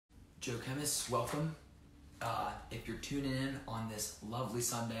Geochemists, welcome. If you're tuning in on this lovely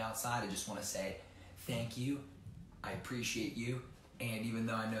Sunday outside, I just want to say thank you. I appreciate you. And even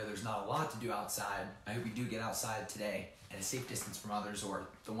though I know there's not a lot to do outside, I hope you do get outside today at a safe distance from others or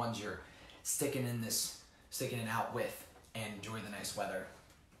the ones you're sticking it out with, and enjoy the nice weather.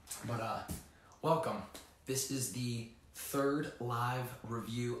 But welcome. This is the third live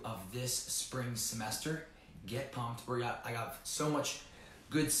review of this spring semester. Get pumped. I got so much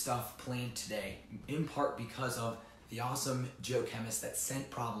good stuff planned today, in part because of the awesome geochemists that sent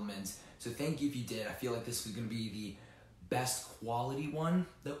problem in. So thank you if you did. I feel like this was going to be the best quality one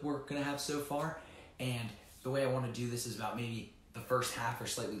that we're going to have so far. And the way I want to do this is about maybe the first half or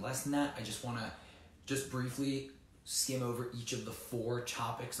slightly less than that. I just want to briefly skim over each of the 4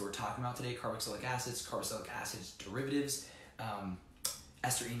 topics that we're talking about today: carboxylic acids, derivatives,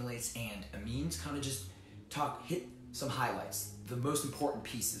 ester, enolates, and amines. Kind of just hit some highlights, the most important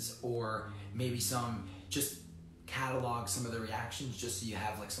pieces, or maybe just catalog some of the reactions, just so you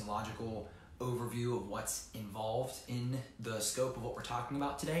have like some logical overview of what's involved in the scope of what we're talking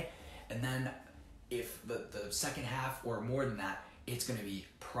about today. And then if the second half or more than that, it's going to be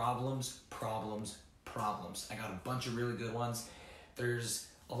problems. I got a bunch of really good ones. There's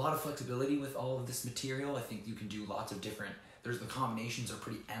a lot of flexibility with all of this material. I think you can do lots of different, the combinations are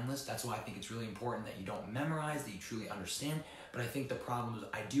pretty endless. That's why I think it's really important that you don't memorize, that you truly understand. But I think the problems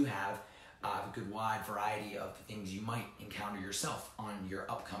I do have a good wide variety of the things you might encounter yourself on your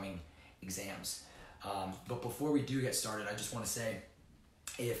upcoming exams. But before we do get started, I just want to say,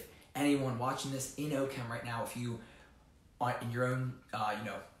 if anyone watching this in Ochem right now, if you in your own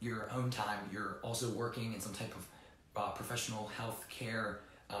your own time, you're also working in some type of professional health care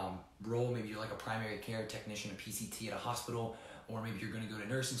role, maybe you're like a primary care technician, a PCT at a hospital, or maybe you're going to go to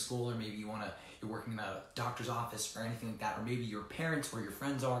nursing school, or maybe you're working in a doctor's office or anything like that, or maybe your parents or your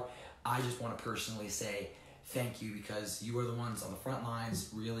friends are. I just want to personally say thank you, because you are the ones on the front lines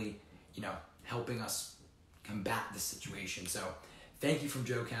really, helping us combat this situation. So thank you from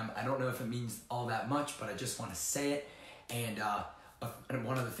Geochem. I don't know if it means all that much, but I just want to say it. And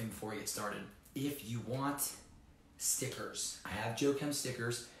one other thing before we get started, if you want stickers, I have Geochem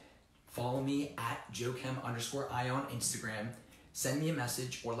stickers. Follow me at Geochem_I on Instagram. Send me a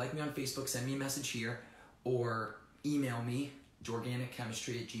message, or like me on Facebook, send me a message here, or email me,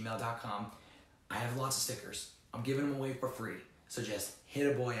 jorganichemistry@gmail.com. I have lots of stickers. I'm giving them away for free. So just hit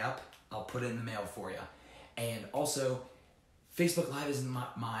a boy up. I'll put it in the mail for you. And also, Facebook Live isn't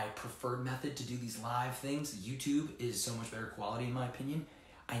my preferred method to do these live things. YouTube is so much better quality in my opinion.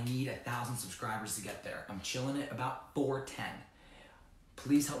 I need 1,000 subscribers to get there. I'm chilling at about 410.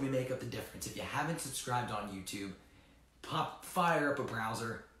 Please help me make up the difference. If you haven't subscribed on YouTube, fire up a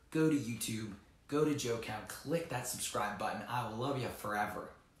browser, go to YouTube, go to Geochem, click that subscribe button. I will love you forever.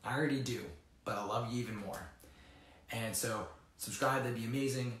 I already do, but I love you even more. And so subscribe, that'd be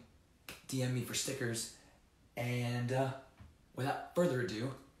amazing. DM me for stickers. And without further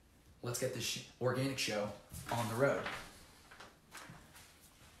ado, let's get this organic show on the road.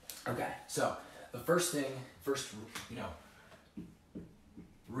 Okay, so the first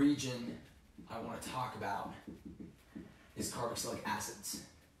region I want to talk about is carboxylic acids.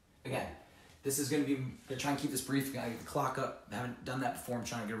 Again, this is going to try and keep this brief. I get the clock up. I haven't done that before. I'm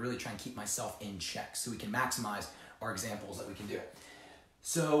trying to really try and keep myself in check so we can maximize our examples that we can do.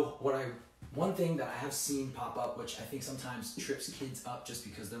 So one thing that I have seen pop up, which I think sometimes trips kids up just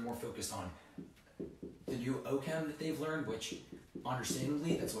because they're more focused on the new Ochem that they've learned, which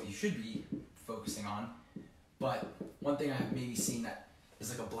understandably, that's what you should be focusing on. But one thing I've maybe seen that is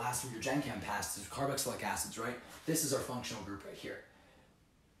like a blast from your Gen Chem past is carboxylic acids, right? This is our functional group right here.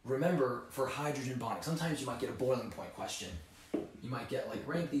 Remember, for hydrogen bonding, sometimes you might get a boiling point question. You might get like,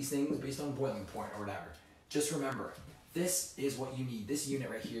 rank these things based on boiling point or whatever. Just remember, this is what you need. This unit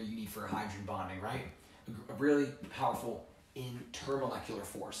right here you need for hydrogen bonding, right? A really powerful intermolecular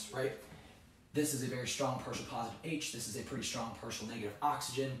force, right? This is a very strong partial positive H. This is a pretty strong partial negative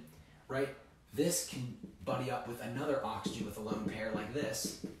oxygen, right? This can buddy up with another oxygen with a lone pair like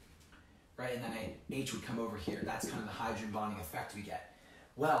this, right? And then a H would come over here. That's kind of the hydrogen bonding effect we get.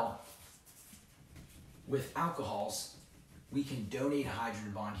 Well, with alcohols, we can donate a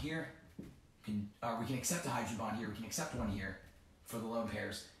hydrogen bond here. We can accept a hydrogen bond here. We can accept one here for the lone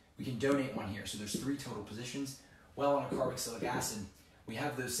pairs. We can donate one here. So there's 3 total positions. Well, on a carboxylic acid, we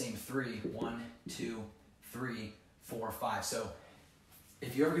have those same 3. 1, 2, 3, 4, 5. So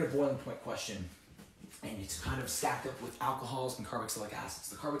if you ever get a boiling point question and it's kind of stacked up with alcohols and carboxylic acids,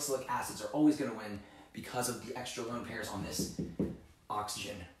 the carboxylic acids are always going to win because of the extra lone pairs on this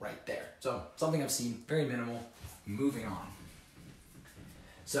oxygen right there. So something I've seen, very minimal. Moving on.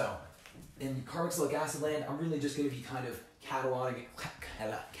 So in carboxylic acid land, I'm really just going to be kind of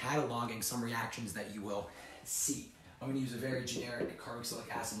cataloging some reactions that you will see. I'm going to use a very generic carboxylic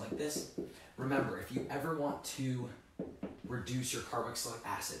acid like this. Remember, if you ever want to reduce your carboxylic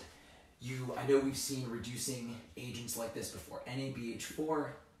acid, I know we've seen reducing agents like this before. NaBH4,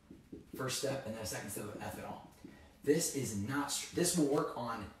 first step, and then a second step of ethanol. This will work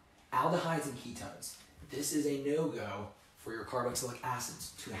on aldehydes and ketones. This is a no-go for your carboxylic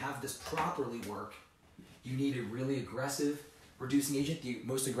acids. To have this properly work, you need a really aggressive reducing agent, the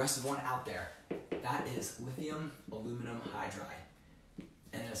most aggressive one out there. That is lithium aluminum hydride.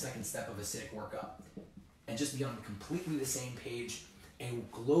 And then a second step of acidic workup. And just to be on completely the same page, a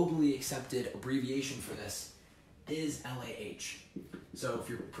globally accepted abbreviation for this is LAH. So if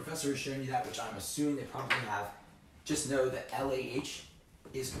your professor has shown you that, which I'm assuming they probably have, just know that LAH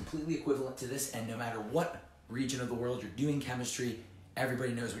is completely equivalent to this, and no matter what region of the world you're doing chemistry,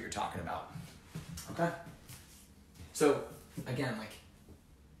 everybody knows what you're talking about. Okay? So again, like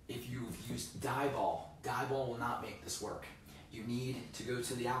if you've used Dibol will not make this work. You need to go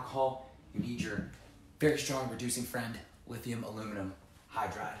to the alcohol, you need your very strong reducing friend, lithium aluminum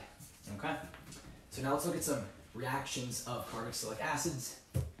hydride. Okay? So now let's look at some reactions of carboxylic acids.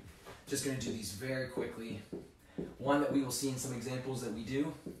 Just going to do these very quickly. One that we will see in some examples that we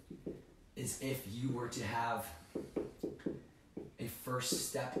do is if you were to have a first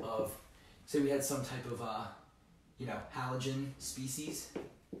step of, say we had some type of, halogen species.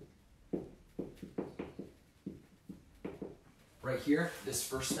 Right here, this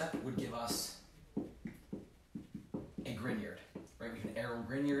first step would give us a Grignard, right? We can aryl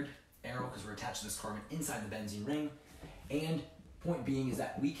Grignard, aryl because we're attached to this carbon inside the benzene ring. And point being is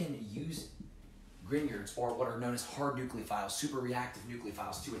that we can use Grignards, or what are known as hard nucleophiles, super reactive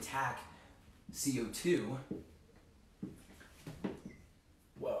nucleophiles, to attack CO2.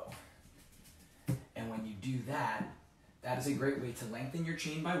 Whoa. And when you do that, that is a great way to lengthen your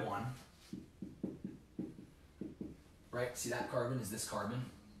chain by one. Right? See, that carbon is this carbon.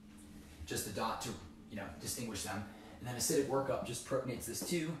 Just a dot to, distinguish them. And then acidic workup just protonates this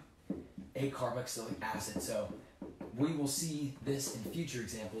to a carboxylic acid. So we will see this in future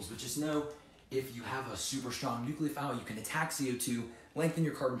examples, but just know if you have a super strong nucleophile, you can attack CO2, lengthen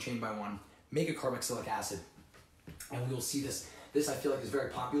your carbon chain by one, make a carboxylic acid, and we will see this. This I feel like is very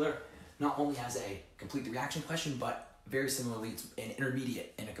popular, not only as a complete the reaction question, but very similarly, it's an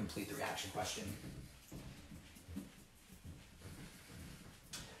intermediate in a complete the reaction question.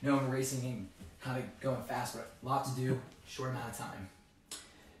 No, I'm racing and kind of going fast, but a lot to do, short amount of time.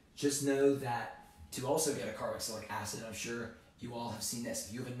 Just know that to also get a carboxylic acid, I'm sure you all have seen this.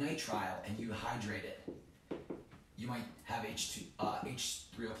 If you have a nitrile and you hydrate it, you might have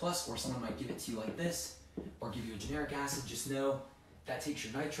H3O+, or someone might give it to you like this, or give you a generic acid. Just know that takes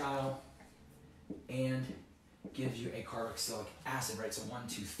your nitrile and gives you a carboxylic acid, right? So 1,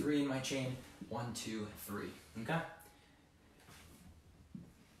 2, 3 in my chain, 1, 2, 3, okay?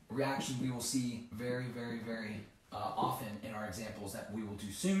 Reaction we will see very, very, very often in our examples that we will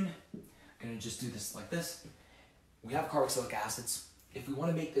do soon. I'm gonna just do this like this. We have carboxylic acids. If we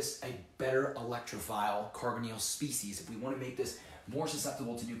want to make this a better electrophile carbonyl species, if we want to make this more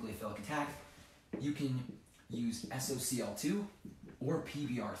susceptible to nucleophilic attack, you can use SOCl2 or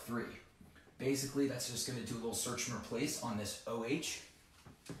PBr3. Basically, that's just going to do a little search and replace on this OH,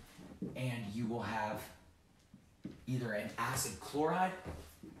 and you will have either an acid chloride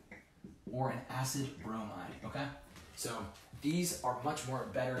or an acid bromide, okay? So these are much more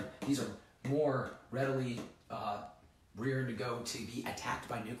better, these are more readily reared to go to be attacked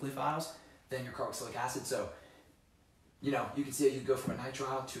by nucleophiles than your carboxylic acid. So, you can see that you go from a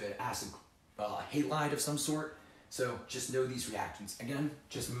nitrile to an acid halide of some sort. So just know these reactions. Again,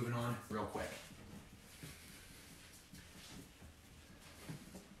 just moving on real quick.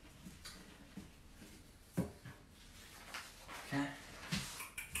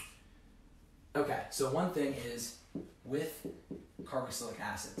 Okay, so one thing is with carboxylic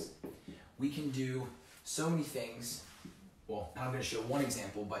acids, we can do so many things. Well, I'm going to show one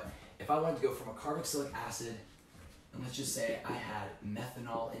example, but if I wanted to go from a carboxylic acid, and let's just say I had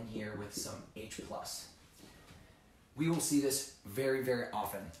methanol in here with some H+. We will see this very, very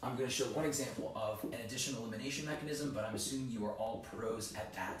often. I'm going to show one example of an addition-elimination mechanism, but I'm assuming you are all pros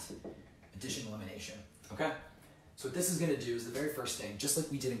at that, addition-elimination, okay? So what this is going to do is the very first thing, just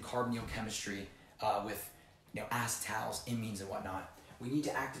like we did in carbonyl chemistry with acetals, amines, and whatnot, we need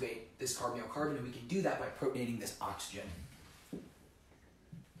to activate this carbonyl carbon, and we can do that by protonating this oxygen.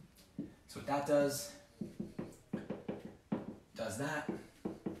 So what that does that.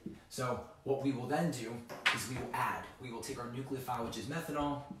 So what we will then do is we will add. We will take our nucleophile, which is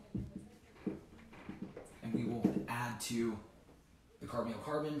methanol, and we will add to the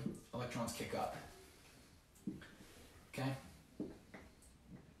carbonyl-carbon, electrons kick up. Okay?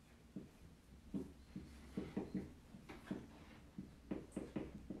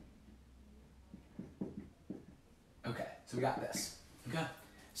 Okay, so we got this. Okay?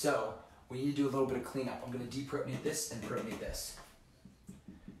 So we need to do a little bit of cleanup. I'm going to deprotonate this and protonate this.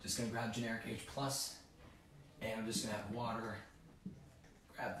 Just going to grab generic H+, and I'm just going to have water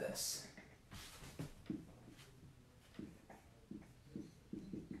grab this.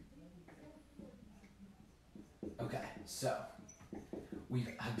 Okay, so we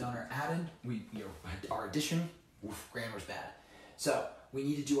have done our added, our addition. Oof, grammar's bad. So we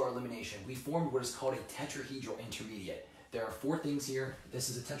need to do our elimination. We formed what is called a tetrahedral intermediate. There are 4 things here. This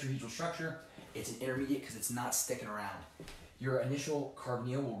is a tetrahedral structure. It's an intermediate because it's not sticking around. Your initial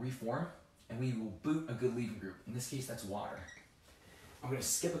carbonyl will reform, and we will boot a good leaving group. In this case, that's water. I'm going to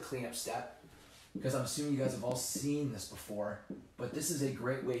skip a cleanup step because I'm assuming you guys have all seen this before, but this is a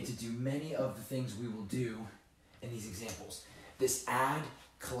great way to do many of the things we will do in these examples. This add,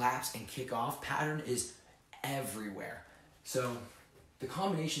 collapse, and kick off pattern is everywhere. So the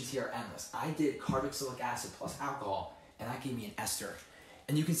combinations here are endless. I did carboxylic acid plus alcohol, and that gave me an ester.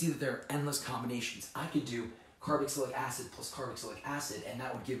 And you can see that there are endless combinations. I could do carboxylic acid plus carboxylic acid, and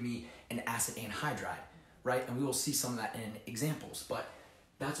that would give me an acid anhydride, right? And we will see some of that in examples, but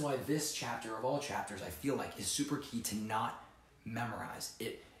that's why this chapter of all chapters, I feel like, is super key to not memorize.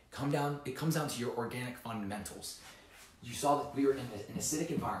 It comes down to your organic fundamentals. You saw that we were in an acidic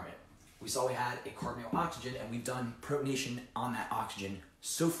environment. We saw we had a carbonyl oxygen, and we've done protonation on that oxygen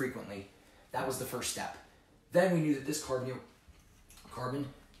so frequently. That was the first step. Then we knew that this carbon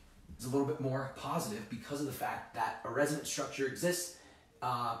is a little bit more positive because of the fact that a resonance structure exists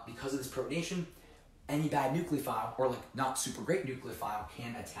because of this protonation. Any bad nucleophile, or like not super great nucleophile,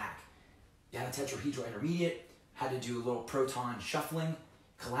 can attack. You had a tetrahedral intermediate, had to do a little proton shuffling,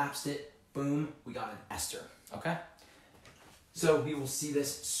 collapsed it, boom, we got an ester, okay? So we will see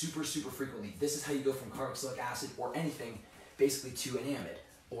this super, super frequently. This is how you go from carboxylic acid or anything basically to an amide,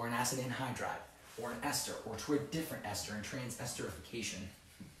 or an acid anhydride, or an ester, or to a different ester in transesterification.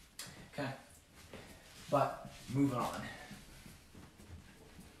 Okay, but moving on.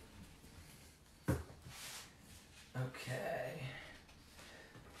 Okay,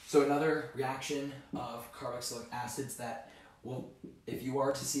 so another reaction of carboxylic acids that will, if you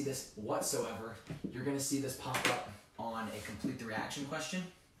are to see this whatsoever, you're going to see this pop up on a complete the reaction question.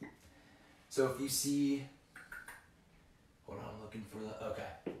 So if you see, hold on, I'm looking for the, okay,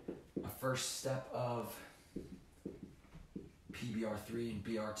 a first step of PBr3 and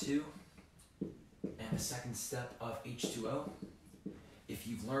Br2, and a second step of H2O. If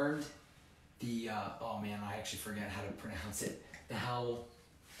you've learned the, oh man, I actually forget how to pronounce it, the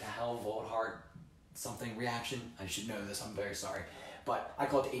Helvoldhart something reaction, I should know this, I'm very sorry, but I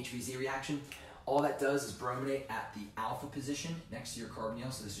call it the HVZ reaction. All that does is brominate at the alpha position next to your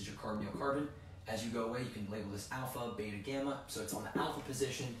carbonyl, so this is your carbonyl-carbon. As you go away, you can label this alpha, beta, gamma, so it's on the alpha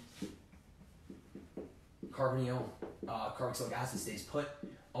position. Carbonyl, carboxylic acid stays put.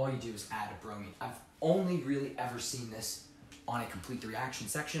 All you do is add a bromine. I've only really ever seen this on a complete the reaction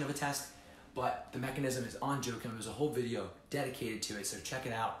section of a test, but the mechanism is on Ochem. There's a whole video dedicated to it, so check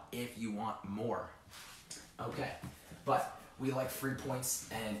it out if you want more. Okay, but we like free points,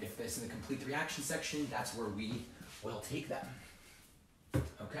 and if it's in the complete the reaction section, that's where we will take them.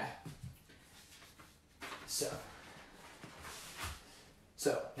 Okay. So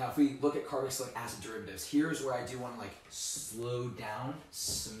now if we look at carboxylic acid derivatives, here's where I do want to like slow down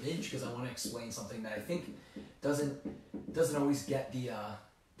smidge because I want to explain something that I think doesn't always get the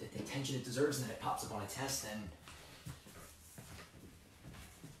attention it deserves, and then it pops up on a test, and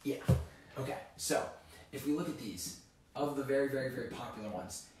yeah. Okay, so if we look at these, of the very, very, very popular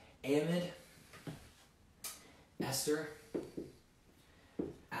ones, amide, ester,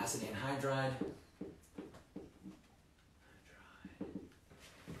 acid anhydride,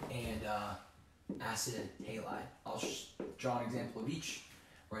 and acid halide. I'll draw an example of each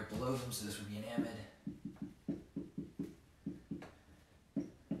right below them, so this would be an amide.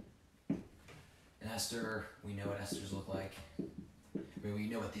 An ester, we know what esters look like. I mean, we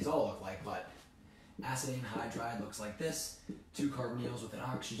know what these all look like, but acid anhydride looks like this. 2 carbonyls with an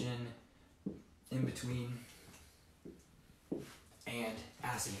oxygen in between. And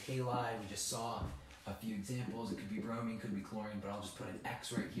acid halide, we just saw a few examples. It could be bromine, could be chlorine, but I'll just put an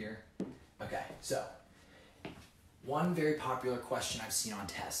X right here. Okay, so one very popular question I've seen on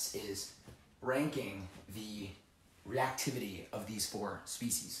tests is ranking the reactivity of these 4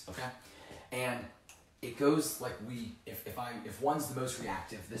 species, okay? And it goes like if one's the most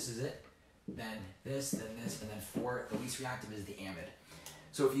reactive, this is it. then this, and then 4. The least reactive is the amide.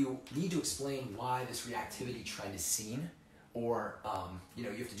 So if you need to explain why this reactivity trend is seen, or you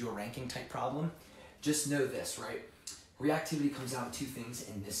have to do a ranking type problem, just know this, right? Reactivity comes down to two things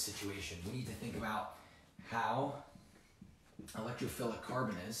in this situation. We need to think about how electrophilic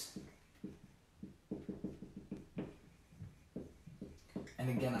carbon is. And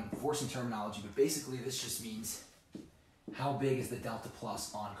again, I'm forcing terminology, but basically this just means how big is the delta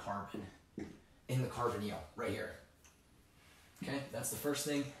plus on carbon in the carbonyl right here. Okay, that's the first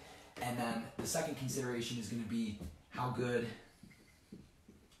thing. And then the second consideration is going to be how good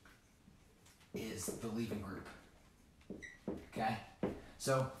is the leaving group. Okay,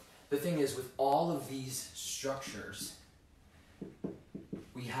 so the thing is, with all of these structures,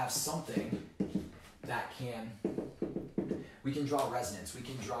 we have something that we can draw resonance. We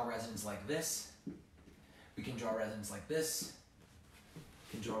can draw resonance like this. We can draw resonance like this.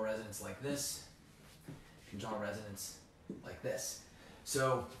 We can draw resonance like this. We can draw resonance like this.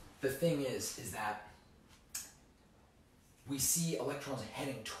 So the thing is that we see electrons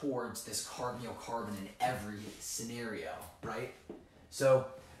heading towards this carbonyl carbon in every scenario, right? So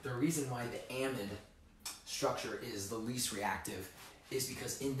the reason why the amide structure is the least reactive is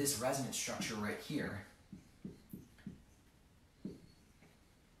because in this resonance structure right here,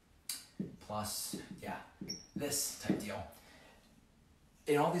 plus, this type deal,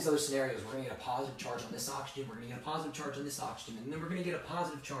 in all these other scenarios, we're going to get a positive charge on this oxygen, we're going to get a positive charge on this oxygen, and then we're going to get a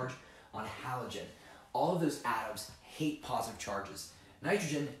positive charge on halogen. All of those atoms hate positive charges.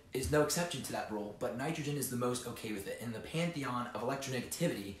 Nitrogen is no exception to that rule, but nitrogen is the most okay with it. In the pantheon of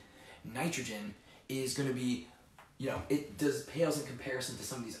electronegativity, nitrogen is going to be, it pales in comparison to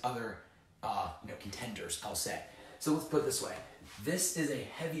some of these other, contenders, I'll say. So let's put it this way. This is a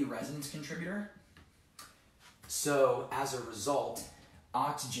heavy resonance contributor. So as a result, the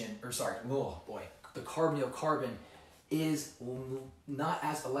carbonyl carbon is not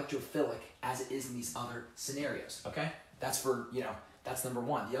as electrophilic as it is in these other scenarios, okay? That's that's number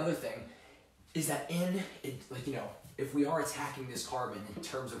one. The other thing is that if we are attacking this carbon in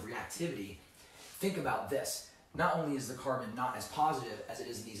terms of reactivity, think about this. Not only is the carbon not as positive as it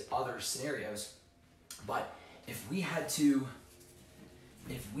is in these other scenarios, but if we had to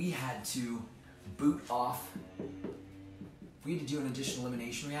boot off, if we had to do an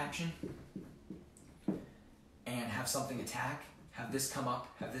addition-elimination reaction and have something attack, have this come up,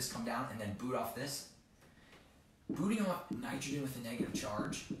 have this come down, and then boot off this, booting off nitrogen with a negative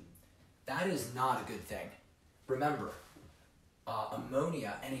charge, that is not a good thing. Remember,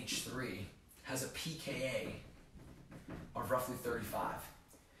 ammonia, NH3, has a pKa of roughly 35.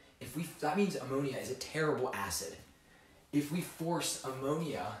 That means ammonia is a terrible acid. If we force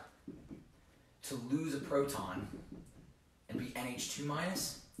ammonia to lose a proton and be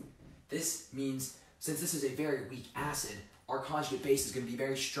NH2-, this means, since this is a very weak acid, our conjugate base is going to be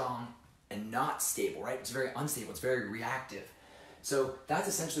very strong and not stable, right? It's very unstable, it's very reactive. So that's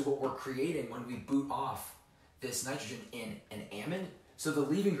essentially what we're creating when we boot off this nitrogen in an amide. So the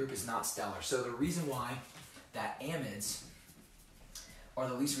leaving group is not stellar. So the reason why that amides are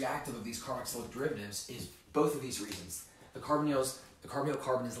the least reactive of these carboxylic derivatives is both of these reasons. The carbonyl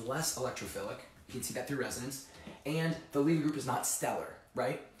carbon is less electrophilic, you can see that through resonance, and the leaving group is not stellar,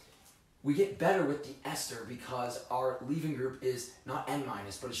 right? We get better with the ester because our leaving group is not N-,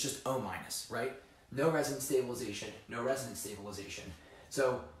 but it's just O-, right? No resonance stabilization, no resonance stabilization.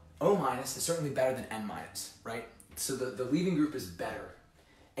 So O- is certainly better than N-, right? So the leaving group is better.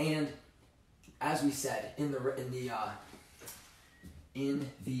 And as we said, in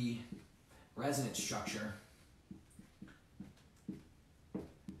the resonance structure,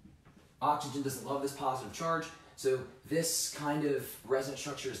 oxygen doesn't love this positive charge, so this kind of resonance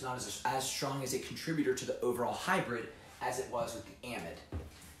structure is not as strong as a contributor to the overall hybrid as it was with the amide.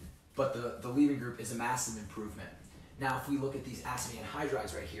 But the leaving group is a massive improvement. Now, if we look at these acid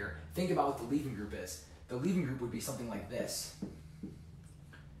anhydrides right here, think about what the leaving group is. The leaving group would be something like this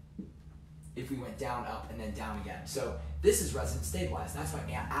if we went down, up, and then down again. So this is resonance stabilized. That's why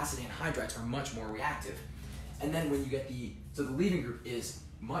acid anhydrides are much more reactive. And then when you get so the leaving group is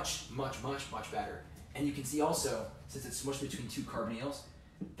much, much, much, much better. And you can see also, since it's smushed between two carbonyls,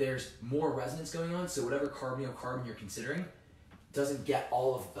 there's more resonance going on, so whatever carbonyl carbon you're considering doesn't get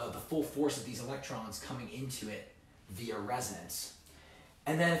all of the full force of these electrons coming into it via resonance.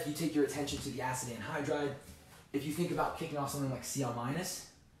 And then if you take your attention to the acid anhydride, if you think about kicking off something like Cl-,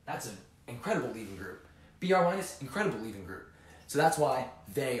 that's an incredible leaving group. Br-, incredible leaving group. So that's why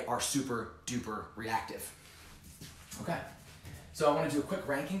they are super duper reactive. Okay, so I want to do a quick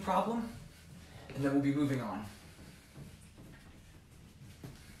ranking problem, and then we'll be moving on.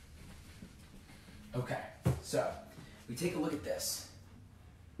 Okay, so we take a look at this.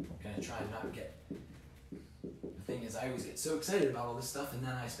 I'm gonna try and not get, the thing is I always get so excited about all this stuff and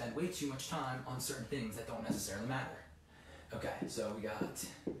then I spend way too much time on certain things that don't necessarily matter. Okay, so we got,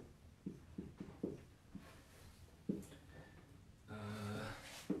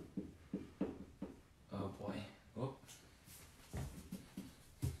 oh boy, whoop.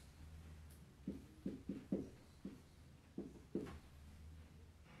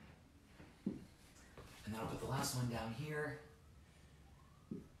 And then I'll put the last one down here.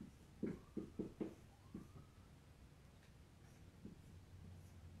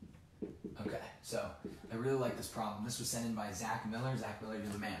 Okay, so I really like this problem. This was sent in by Zach Miller. Zach Miller,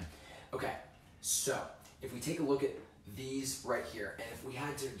 you're the man. Okay, so if we take a look at these right here, and if we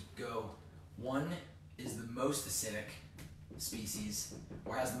had to go, 1 is the most acidic species,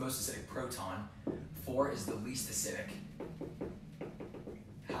 or has the most acidic proton, 4 is the least acidic,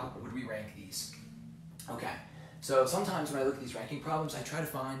 how would we rank these? Okay, so sometimes when I look at these ranking problems, I try to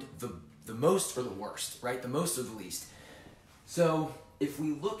find the most or the worst, right? The most or the least. So if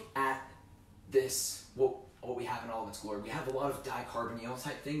we look at this, what we have in all of its glory, we have a lot of dicarbonyl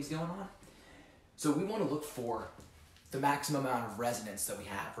type things going on. So we want to look for the maximum amount of resonance that we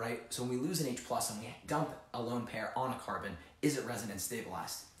have, right? So when we lose an H plus and we dump a lone pair on a carbon, is it resonance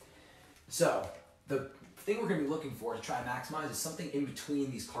stabilized? So the thing we're going to be looking for to try and maximize is something in between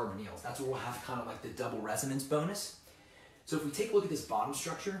these carbonyls. That's where we'll have kind of like the double resonance bonus. So if we take a look at this bottom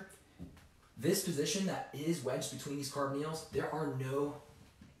structure, this position that is wedged between these carbonyls, there are no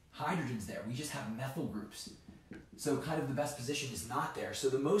hydrogens there. We just have methyl groups. So kind of the best position is not there. So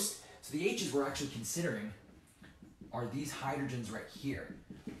the H's we're actually considering are these hydrogens right here.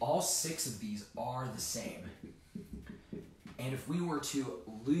 All 6 of these are the same. And if we were to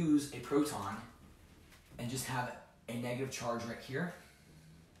lose a proton and just have a negative charge right here,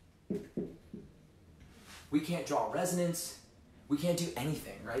 we can't draw resonance, we can't do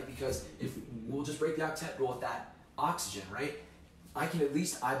anything, right? Because if we'll just break the octet rule with that oxygen, right? I can at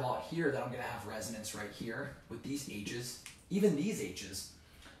least eyeball it here that I'm gonna have resonance right here with these H's, even these H's.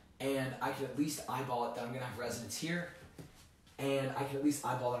 And I can at least eyeball it that I'm gonna have resonance here, and I can at least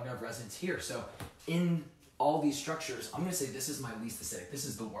eyeball that I'm gonna have resonance here. So in all these structures, I'm gonna say this is my least acidic, this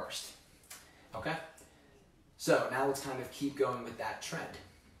is the worst, okay? So now let's kind of keep going with that trend.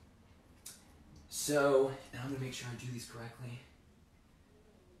 So, and I'm gonna make sure I do these correctly.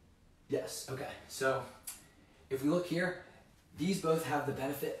 Yes, okay, so if we look here, these both have the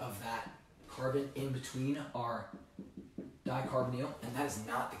benefit of that carbon in between our dicarbonyl, and that is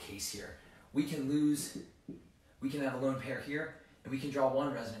not the case here. We can have a lone pair here, and we can draw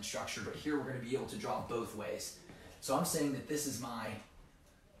one resonance structure, but here we're going to be able to draw both ways. So I'm saying that this is my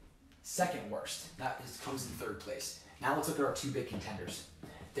second worst. That comes in 3rd place. Now let's look at our 2 big contenders.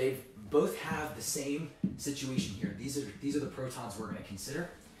 They both have the same situation here. These are the protons we're going to consider.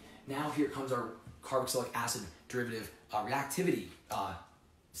 Now here comes our carboxylic acid derivative reactivity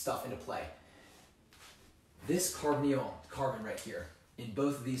stuff into play. This carbonyl carbon right here, in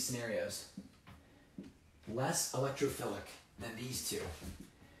both of these scenarios, less electrophilic than these 2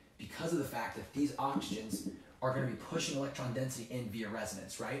 because of the fact that these oxygens are going to be pushing electron density in via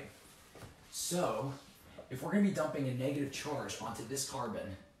resonance, right? So if we're going to be dumping a negative charge onto this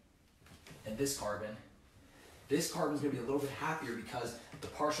carbon and this carbon is going to be a little bit happier because the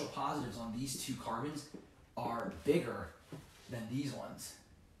partial positives on these 2 carbons are bigger than these ones,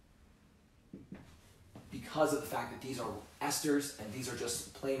 because of the fact that these are esters and these are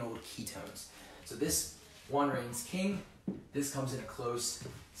just plain old ketones. So this one reigns king, this comes in a close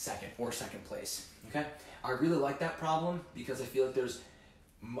second place, okay? I really like that problem because I feel like there's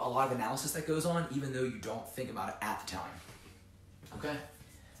a lot of analysis that goes on even though you don't think about it at the time, okay?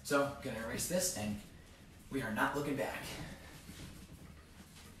 So I'm gonna erase this and we are not looking back.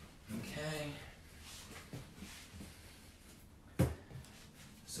 Okay.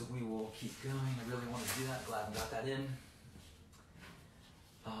 So we will keep going. I really want to do that. Glad we got that in.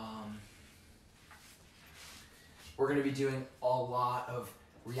 We're going to be doing a lot of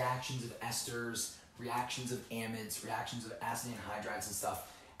reactions of esters, reactions of amides, reactions of acid anhydrides and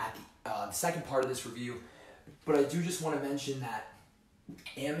stuff at the second part of this review. But I do just want to mention that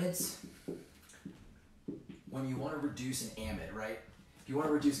amides, when you want to reduce an amide, right? If you want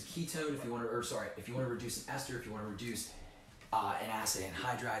to reduce a ketone, if you want to reduce an ester, if you want to reduce an acid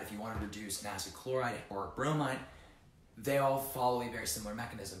anhydride, if you want to reduce an acid chloride or a bromide, they all follow a very similar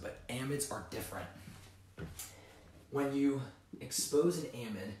mechanism, but amides are different. When you expose an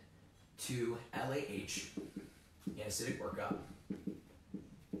amide to LAH in acidic workup,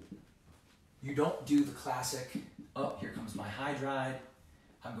 you don't do the classic, oh, here comes my hydride,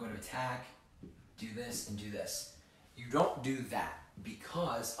 I'm going to attack, do this, and do this. You don't do that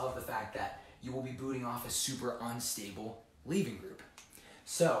because of the fact that you will be booting off a super unstable leaving group.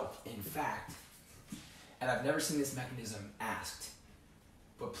 So, in fact, and I've never seen this mechanism asked,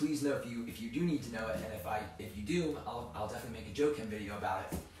 but please know if you do need to know it, and if you do, I'll definitely make a Ochem video about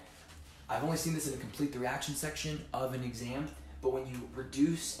it. I've only seen this in a complete the reaction section of an exam, but when you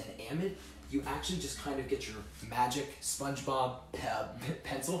reduce an amide, you actually just kind of get your magic SpongeBob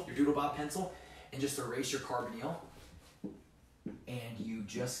pencil, your Doodlebob pencil, and just erase your carbonyl, and you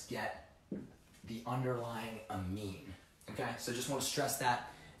just get the underlying amine. Okay, so just want to stress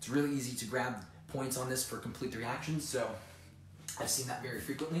that. It's really easy to grab points on this for complete the reactions, so I've seen that very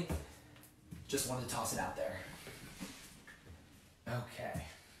frequently. Just wanted to toss it out there. Okay.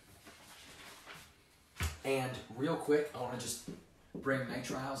 And real quick, I want to just bring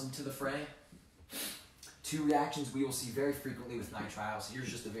nitriles into the fray. Two reactions we will see very frequently with nitriles. Here's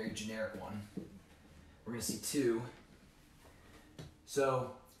just a very generic one. We're going to see two.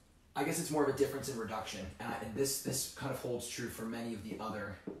 So I guess it's more of a difference in reduction. And this kind of holds true for many of the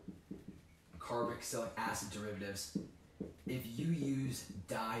other carboxylic acid derivatives. If you use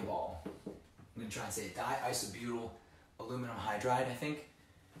dibol, I'm going to try and say it, diisobutyl aluminum hydride, I think,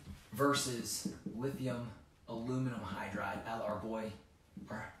 versus lithium aluminum hydride,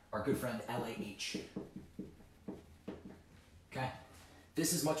 our good friend LAH. Okay,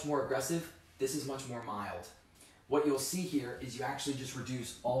 this is much more aggressive, this is much more mild. What you'll see here is you actually just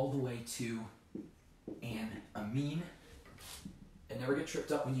reduce all the way to an amine, and never get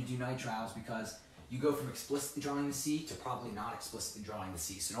tripped up when you do nitriles because you go from explicitly drawing the C to probably not explicitly drawing the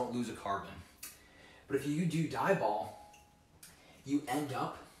C, so don't lose a carbon. But if you do dibol, you end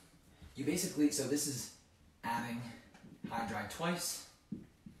up, you basically, so this is adding hydride twice.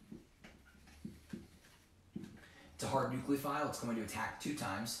 It's a hard nucleophile, it's going to attack 2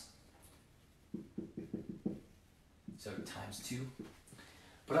 times. So times 2.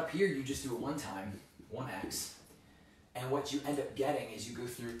 But up here you just do it 1 time, 1x. And what you end up getting is you go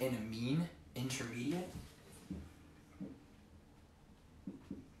through an amine intermediate.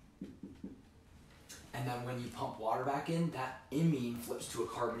 And then when you pump water back in, that imine flips to a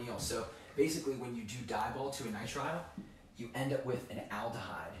carbonyl. So basically when you do dibol to a nitrile, you end up with an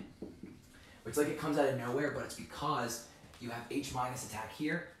aldehyde. It's like it comes out of nowhere, but it's because you have H- attack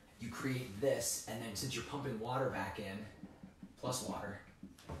here, you create this, and then since you're pumping water back in, plus water,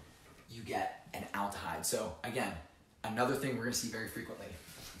 you get an aldehyde. So again, another thing we're going to see very frequently.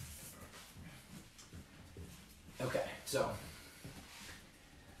 Okay, so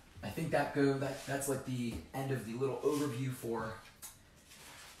I think that's like the end of the little overview for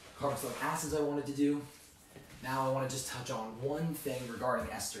carboxylic acids I wanted to do. Now I want to just touch on one thing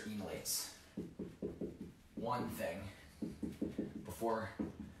regarding ester enolates. One thing before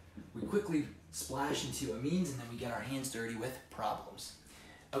we quickly splash into amines and then we get our hands dirty with problems.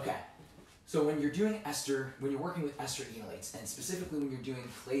 Okay, so when you're doing when you're working with ester enolates, and specifically when you're doing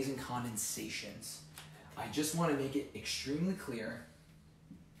clays and condensations, I just want to make it extremely clear.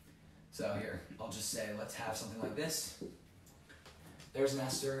 So here, I'll just say, let's have something like this. There's an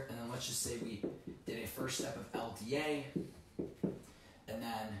ester, and then let's just say we did a first step of LDA, and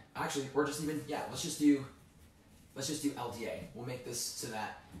then, actually, let's just do LDA. We'll make this so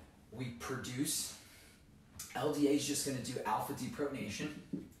that we produce, LDA is just going to do alpha deprotonation.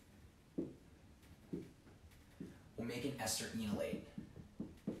 We'll make an ester enolate.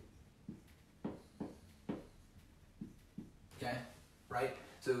 Okay, right?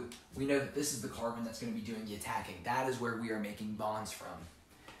 So we know that this is the carbon that's going to be doing the attacking. That is where we are making bonds from.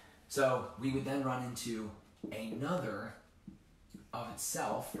 So we would then run into another of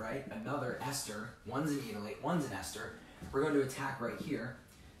itself, right? Another ester. One's an enolate, one's an ester. We're going to attack right here.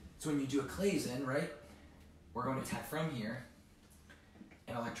 So when you do a claisen, right, we're going to attack from here,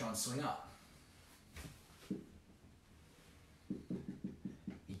 and electrons swing up.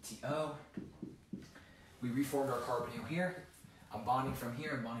 ETO. We reformed our carbonyl here. I'm bonding from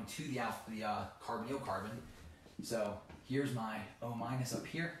here, I'm bonding to the carbonyl carbon. So here's my O- up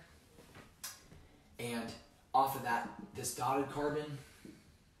here. And off of that, this dotted carbon,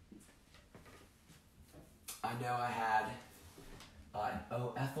 I know I had an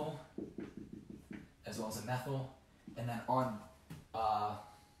O-ethyl as well as a methyl. And then on,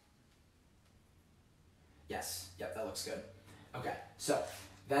 yep, that looks good. Okay, so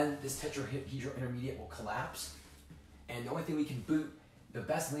then this tetrahedral intermediate will collapse. And the only thing we can boot, the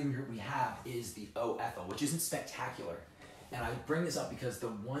best leaving group we have is the O-ethyl, which isn't spectacular. And I bring this up because the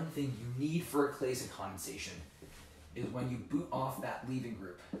one thing you need for a clays and condensation is when you boot off that leaving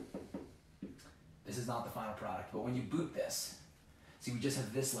group. This is not the final product, but when you boot this, see we just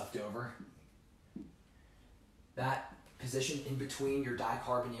have this left over. that position in between your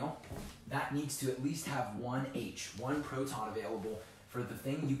dicarbonyl, that needs to at least have one H, one proton available for the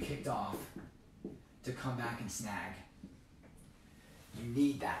thing you kicked off to come back and snag. You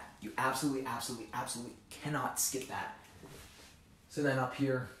need that. You absolutely, absolutely, absolutely cannot skip that. So then up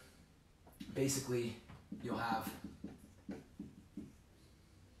here, basically, you'll have,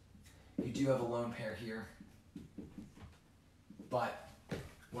 you do have a lone pair here, but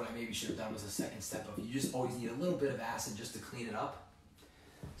what I maybe should have done was a second step of, you just always need a little bit of acid just to clean it up.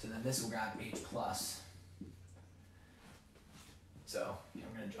 So then this will grab H+. So I'm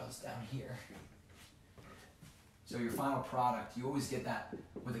going to draw this down here. So your final product, you always get that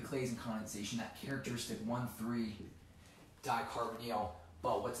with a clays and condensation, that characteristic 1,3 dicarbonyl.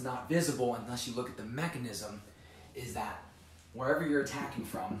 But what's not visible unless you look at the mechanism is that wherever you're attacking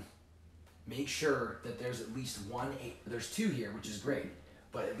from, make sure that there's at least one H. There's two here, which is great,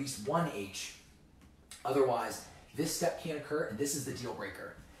 but at least one H. Otherwise, this step can't occur, and this is the deal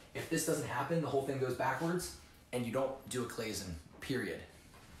breaker. If this doesn't happen, the whole thing goes backwards, and you don't do a clays in, period.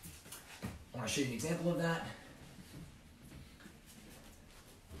 I want to show you an example of that.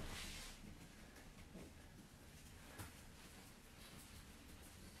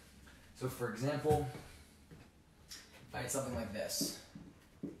 So for example, if I had something like this.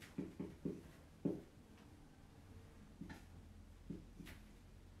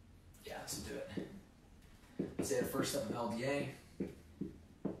 Yeah, let's do it. Let's say the first step of LDA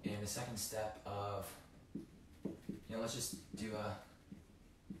and the second step of, let's just do a,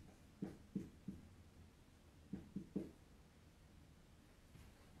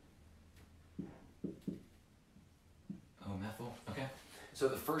 methyl, okay. So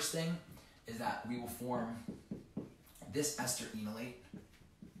the first thing is that we will form this ester enolate.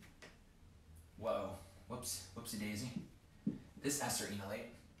 Whoa, whoopsie daisy. This ester enolate,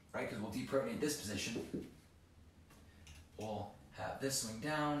 right? Because we'll deprotonate this position. We'll have this swing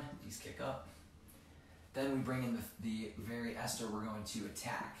down, these kick up. Then we bring in the very ester we're going to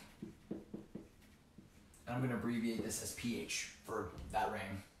attack. And I'm going to abbreviate this as pH for that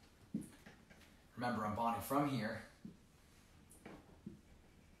ring. Remember, I'm bonding from here.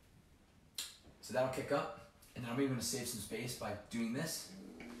 So that'll kick up, and then I'm even going to save some space by doing this.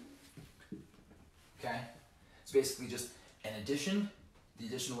 Okay? It's basically just an addition, the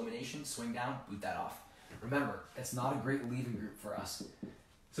addition-elimination, swing down, boot that off. Remember, that's not a great leaving group for us.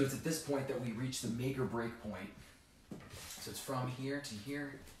 So it's at this point that we reach the make or break point. So it's from here to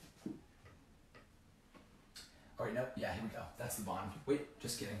here. All right, no, yeah, here we go. That's the bond. Wait,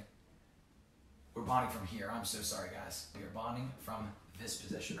 just kidding. We're bonding from here. I'm so sorry, guys. We are bonding from this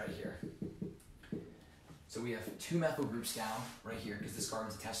position right here. So we have two methyl groups down right here because this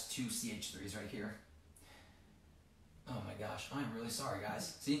carbon's attached to two CH3s right here. Oh my gosh, I'm really sorry,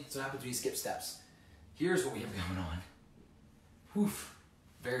 guys. See, that's what happens when you skip steps. Here's what we have going on. Whew,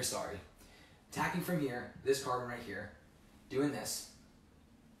 very sorry. Attacking from here, this carbon right here, doing this.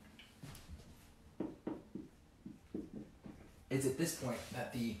 It's at this point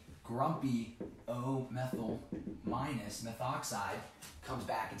that the grumpy O-methyl minus methoxide comes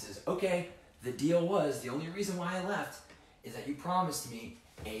back and says, okay, the deal was, the only reason why I left is that you promised me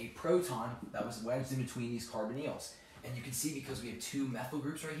a proton that was wedged in between these carbonyls. And you can see because we have two methyl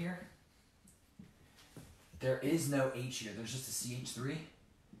groups right here, there is no H here. There's just a CH3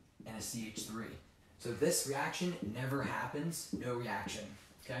 and a CH3. So this reaction never happens, no reaction,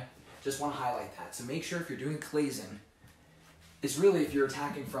 okay? Just want to highlight that. So make sure if you're doing Claisen, it's really if you're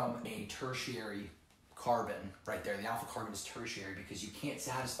attacking from a tertiary carbon right there. The alpha carbon is tertiary because you can't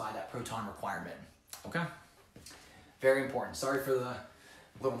satisfy that proton requirement, okay? Very important. Sorry for the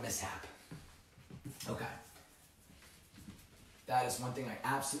little mishap. Okay. That is one thing I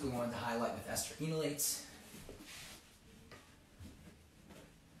absolutely wanted to highlight with ester enolates.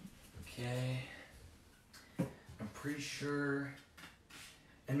 Okay. I'm pretty sure,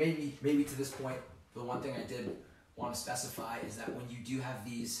 and maybe to this point, the one thing I did want to specify is that when you do have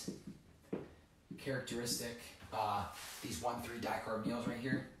these characteristic, these 1,3 dicarbonyls right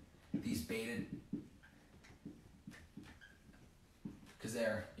here, these beta, because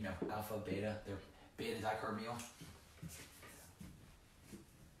they're, alpha, beta, they're beta dicarbonyl.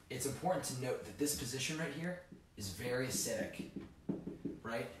 It's important to note that this position right here is very acidic,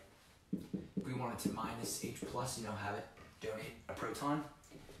 right? If we wanted to minus H+, have it donate a proton,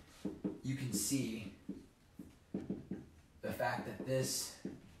 you can see the fact that this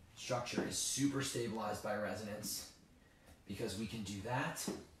structure is super stabilized by resonance because we can do that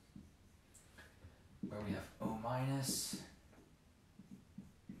where we have O-,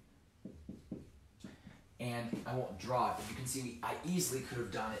 and I won't draw it, but you can see I easily could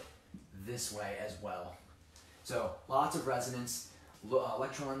have done it this way as well. So lots of resonance.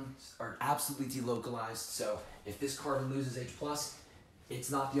 Electrons are absolutely delocalized. So if this carbon loses H+,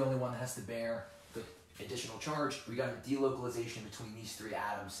 it's not the only one that has to bear the additional charge. We got a delocalization between these three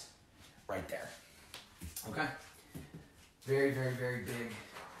atoms right there. Okay? Very, very, very big.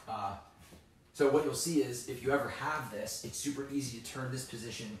 So what you'll see is if you ever have this, it's super easy to turn this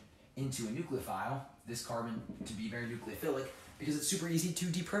position into a nucleophile, this carbon to be very nucleophilic, because it's super easy to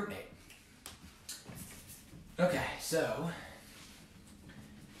deprotonate. Okay, so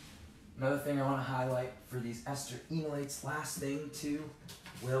another thing I want to highlight for these ester enolates, last thing too,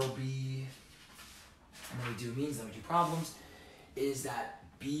 will be, and then we do amines, then we do problems, is that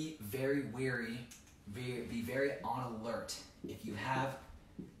be very wary, be very on alert. If you have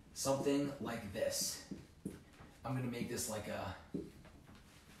something like this, I'm going to make this like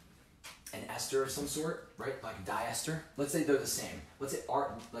an ester of some sort, right? Like a diester. Let's say they're the same. Let's say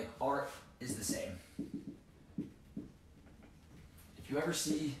R is the same. If you ever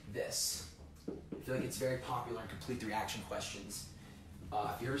see this, I feel like it's very popular in complete the reaction questions.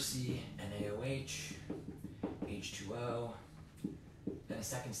 If you ever see NaOH, H2O, then a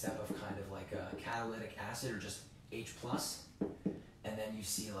second step of kind of like a catalytic acid or just H+, and then you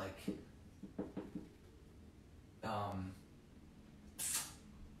see like,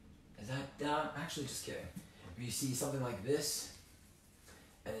 is that, actually just kidding. If you see something like this,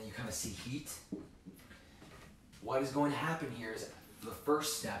 and then you kind of see heat, what is going to happen here is the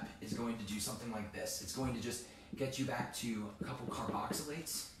first step is going to do something like this. It's going to just get you back to a couple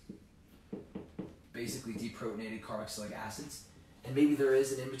carboxylates, basically deprotonated carboxylic acids. And maybe there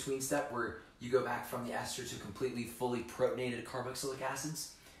is an in-between step where you go back from the ester to completely fully protonated carboxylic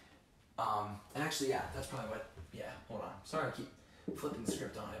acids. And actually, yeah, that's probably what, yeah, hold on. Sorry, I keep flipping the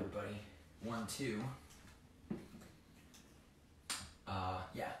script on everybody. 1, 2.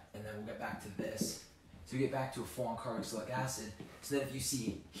 Yeah, and then we'll get back to this. So we get back to a full-on carboxylic acid. So then if you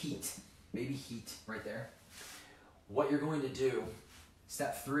see heat, maybe heat right there, what you're going to do,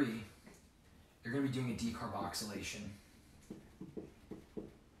 step 3, you're going to be doing a decarboxylation.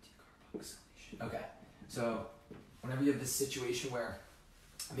 Okay, so whenever you have this situation where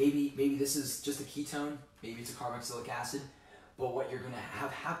maybe this is just a ketone, maybe it's a carboxylic acid, but what you're going to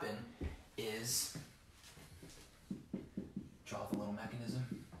have happen is, draw the little mechanism.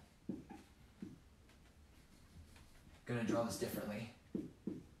 Going to draw this differently,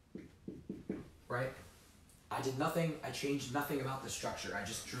 right? I did nothing, I changed nothing about the structure. I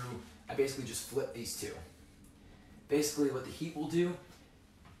basically just flipped these two. Basically what the heat will do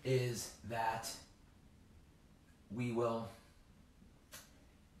is that we will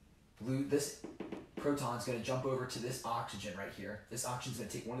lose, this proton is going to jump over to this oxygen right here. This oxygen is going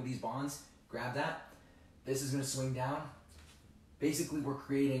to take one of these bonds, grab that. This is going to swing down. Basically, we're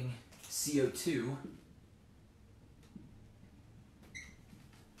creating CO2,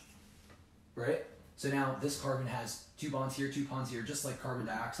 right? So now this carbon has 2 bonds here, 2 bonds here, just like carbon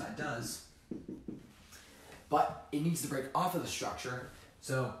dioxide does. But it needs to break off of the structure.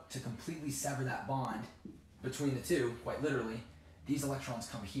 So to completely sever that bond between the two, quite literally, these electrons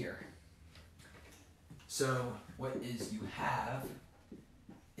come here. So what is you have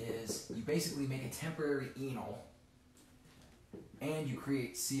is you basically make a temporary enol and you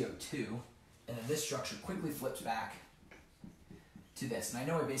create CO2, and then this structure quickly flips back to this. And I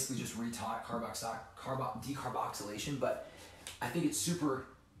know I basically just retaught decarboxylation, but I think it's super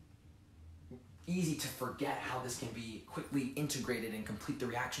easy to forget how this can be quickly integrated and complete the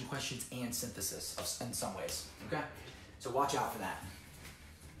reaction questions and synthesis in some ways, okay? So watch out for that.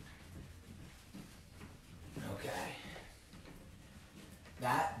 Okay.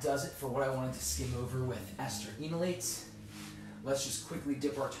 That does it for what I wanted to skim over with ester enolates. Let's just quickly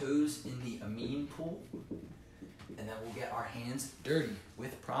dip our toes in the amine pool, and then we'll get our hands dirty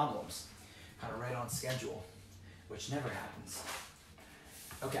with problems. Kind of right on schedule, which never happens.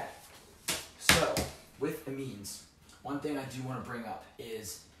 Okay. So, with amines, one thing I do want to bring up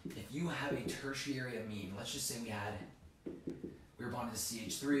is if you have a tertiary amine, let's just say we were bonded to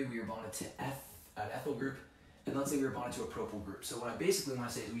CH3, we were bonded to an ethyl group, and let's say we were bonded to a propyl group. So what I basically want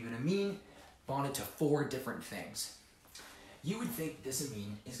to say is we have an amine bonded to 4 different things. You would think this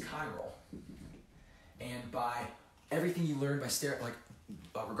amine is chiral. And by everything you learned by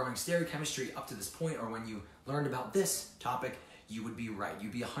regarding stereochemistry up to this point, or when you learned about this topic, you would be right.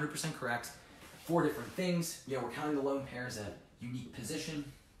 You'd be 100% correct. 4 different things. You know, we're counting the lone pair as a unique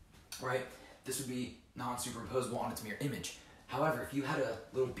position, right? This would be non-superimposable on its mirror image. However, if you had a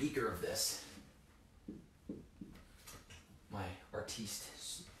little beaker of this, my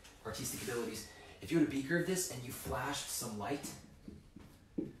artistic abilities, if you had a beaker of this and you flashed some light,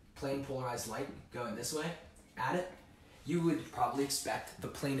 plain polarized light going this way, at it, you would probably expect the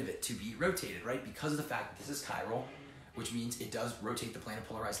plane of it to be rotated, right? Because of the fact that this is chiral, which means it does rotate the plane of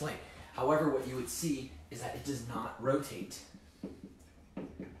polarized light. However, what you would see is that it does not rotate.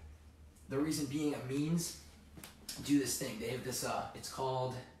 The reason being, amines do this thing. They have this, it's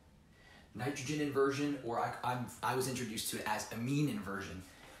called nitrogen inversion, or I was introduced to it as amine inversion.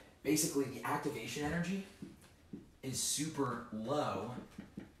 Basically, the activation energy is super low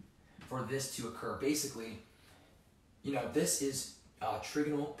for this to occur. Basically, you know, this is a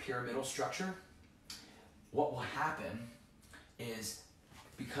trigonal pyramidal structure. What will happen is,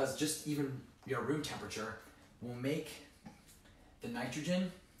 because just even, you know, room temperature will make the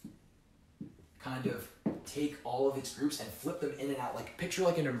nitrogen kind of take all of its groups and flip them in and out, like picture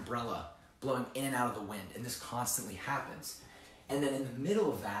like an umbrella blowing in and out of the wind, and this constantly happens. And then in the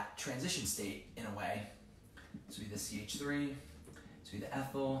middle of that transition state, in a way, this would be the CH3, this would be the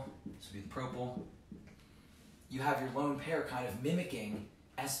ethyl, this would be the propyl. You have your lone pair kind of mimicking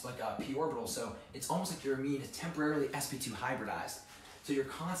like a p orbital, so it's almost like your amine is temporarily sp2 hybridized. So you're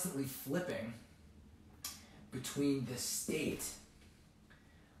constantly flipping between this state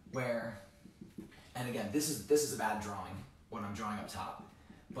where, and again, this is a bad drawing, what I'm drawing up top,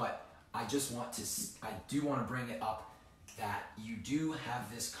 but I do want to bring it up that you do have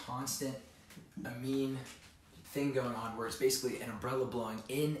this constant amine thing going on where it's basically an umbrella blowing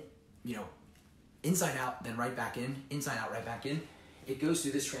in, you know, inside out, then right back in, inside out, right back in. It goes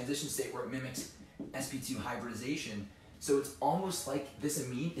through this transition state where it mimics sp2 hybridization. So it's almost like this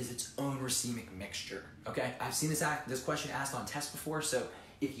amine is its own racemic mixture, okay? I've seen this question asked on tests before, so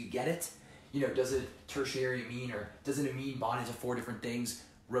if you get it, you know, does a tertiary amine, or does an amine bond into 4 different things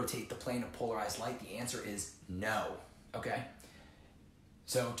rotate the plane of polarized light? The answer is no, okay?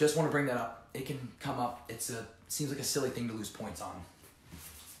 So just want to bring that up. It can come up. It seems like a silly thing to lose points on.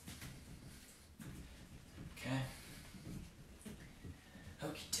 Okay.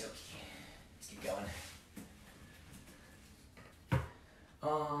 Okie dokie. Let's keep going.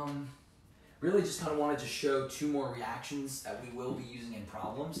 Really just kind of wanted to show 2 more reactions that we will be using in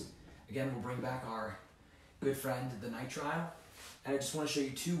problems. Again, we'll bring back our good friend, the nitrile. And I just want to show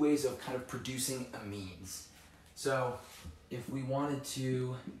you 2 ways of kind of producing amines. So if we wanted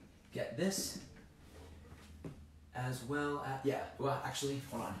to get this as well as, actually,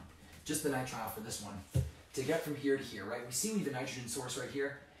 hold on. Just the nitrile for this one. To get from here to here, right? We see we have a nitrogen source right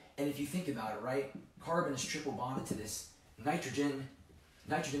here. And if you think about it, right? Carbon is triple bonded to this nitrogen.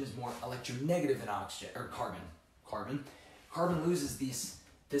 Nitrogen is more electronegative than oxygen, or carbon. Carbon loses this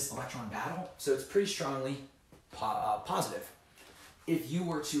electron battle, so it's pretty strongly positive. If you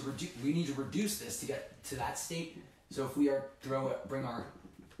were to we need to reduce this to get to that state. So if we are bring our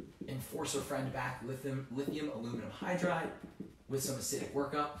enforcer friend back, lithium aluminum hydride with some acidic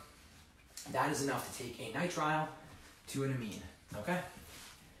workup, that is enough to take a nitrile to an amine, okay?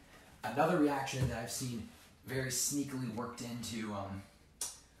 Another reaction that I've seen very sneakily worked into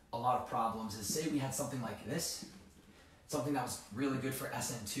a lot of problems is, say we had something like this, something that was really good for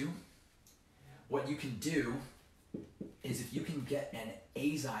SN2. What you can do is, if you can get an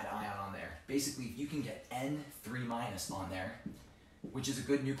azide ion on there, basically if you can get N3- on there, which is a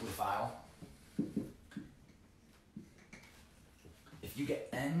good nucleophile, if you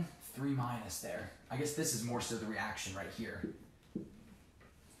get N3- there, I guess this is more so the reaction right here,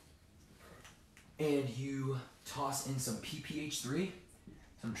 and you toss in some PPH3,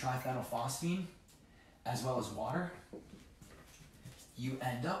 some triphenylphosphine, as well as water, you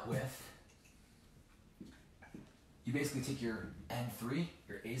end up with, you basically take your N3,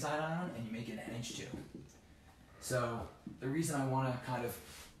 your azide ion, and you make it an NH2. So the reason I want to kind of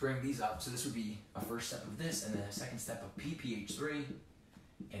bring these up, so this would be a first step of this, and then a second step of PPH3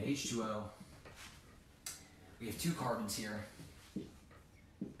 and H2O. We have 2 carbons here,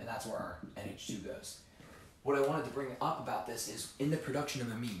 and that's where our NH2 goes. What I wanted to bring up about this is in the production of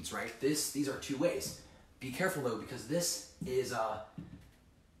amines, right? These are 2 ways. Be careful though, because this is,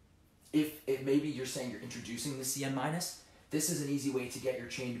 maybe you're saying you're introducing the CN-, this is an easy way to get your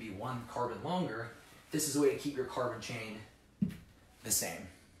chain to be 1 carbon longer. This is a way to keep your carbon chain the same,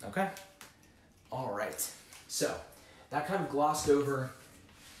 okay? All right, so that kind of glossed over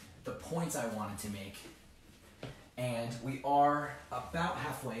the points I wanted to make, and we are about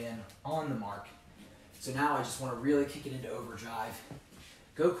halfway in on the mark. So now I just want to really kick it into overdrive,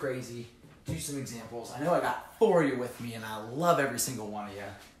 go crazy, do some examples. I know I got 4 of you with me, and I love every single one of you.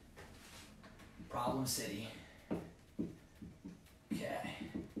 Problem City. Okay.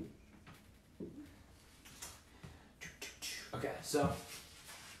 Okay, so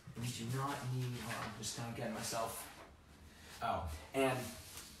we do not need, hold on, I'm just kind of getting myself. Oh, and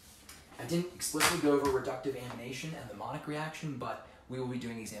I didn't explicitly go over reductive amination and the monic reaction, but we will be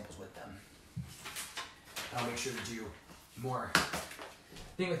doing examples with them. I'll make sure to do more.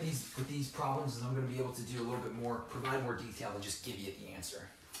 The thing with these problems is I'm going to be able to do a little bit more, provide more detail than just give you the answer.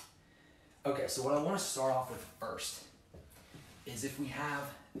 Okay, so what I want to start off with first is if we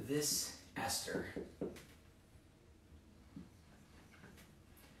have this ester.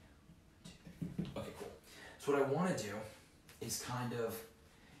 Okay, cool. So what I want to do is kind of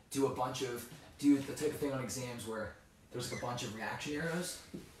do the type of thing on exams where there's like a bunch of reaction arrows.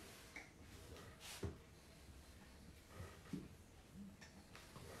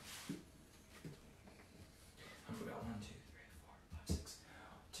 I'm gonna go 1, 2, 3, 4, 5, 6,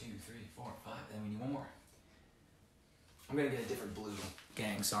 2, 3, 4, 5, and then we need one more. I'm gonna get a different blue,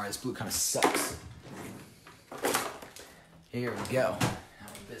 gang. Sorry, this blue kind of sucks. Here we go.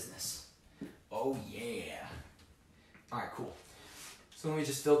 Out of business. Oh yeah. All right, cool. So let me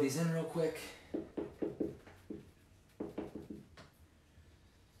just fill these in real quick.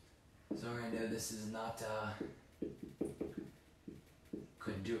 Sorry, I know this is not,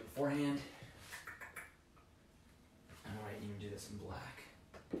 couldn't do it beforehand. I might even do this in black.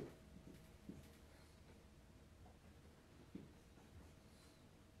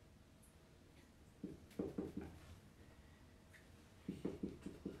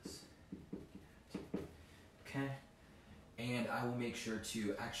 Okay. And I will make sure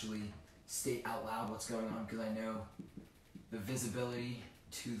to actually state out loud what's going on because I know the visibility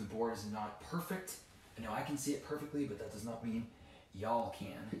to the board is not perfect. I know I can see it perfectly, but that does not mean y'all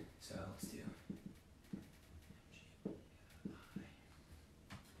can. So let's do.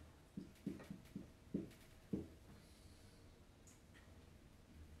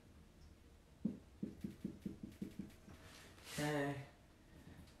 Okay.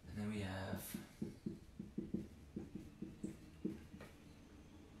 And then we have.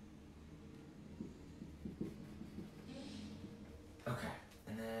 Okay.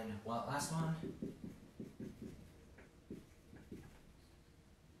 And then last one.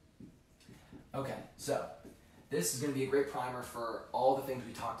 Okay, so this is going to be a great primer for all the things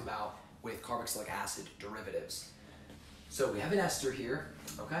we talked about with carboxylic acid derivatives. So we have an ester here,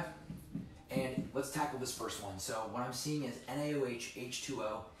 okay? And let's tackle this first one. So what I'm seeing is NaOH,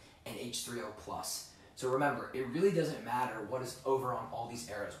 H2O, and H3O+. So remember, it really doesn't matter what is over on all these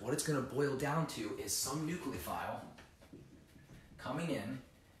arrows. What it's going to boil down to is some nucleophile coming in,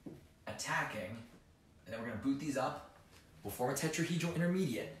 attacking, and then we're going to boot these up. We'll form a tetrahedral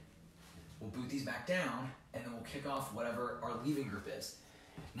intermediate. We'll boot these back down, and then we'll kick off whatever our leaving group is.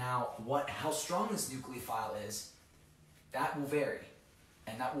 Now, how strong this nucleophile is, that will vary.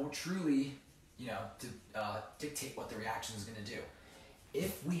 And that will truly, dictate what the reaction is going to do.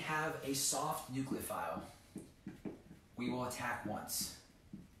 If we have a soft nucleophile, we will attack once.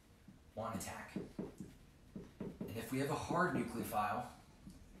 One attack. And if we have a hard nucleophile,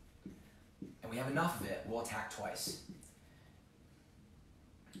 and we have enough of it, we'll attack twice.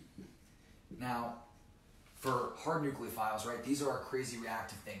 Now, for hard nucleophiles, right, these are our crazy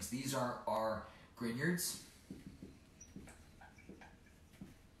reactive things. These are our Grignards,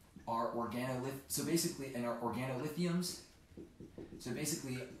 our so basically, and our organolithiums. So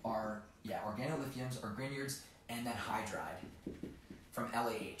basically, our organolithiums, our Grignards, and then hydride from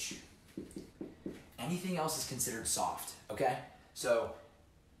LAH. Anything else is considered soft, okay? So,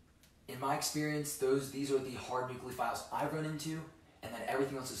 in my experience, these are the hard nucleophiles I've run into, and then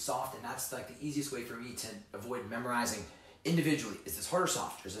everything else is soft, and that's like the easiest way for me to avoid memorizing individually. Is this hard or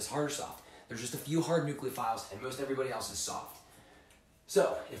soft? Or is this hard or soft? There's just a few hard nucleophiles, and most everybody else is soft.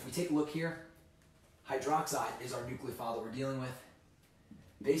 So, if we take a look here, hydroxide is our nucleophile that we're dealing with.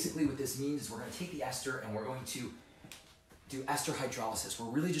 Basically, what this means is we're going to take the ester and we're going to do ester hydrolysis. We're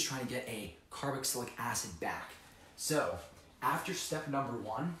really just trying to get a carboxylic acid back. So, after step number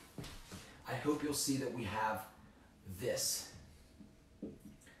 1, I hope you'll see that we have this.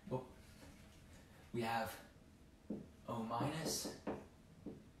 We have O-.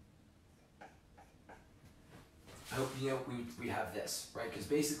 I hope you know we have this, right? Because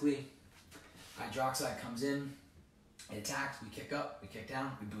basically, hydroxide comes in, it attacks, we kick up, we kick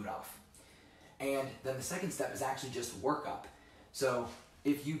down, we boot off. And then the second step is actually just workup. So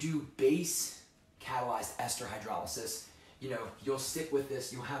if you do base catalyzed ester hydrolysis, you'll stick with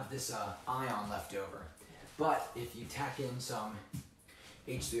this, you'll have this ion left over. But if you tack in some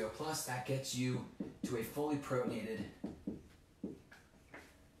H3O+, that gets you to a fully protonated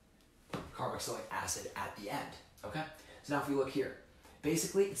carboxylic acid at the end, okay? So now if we look here,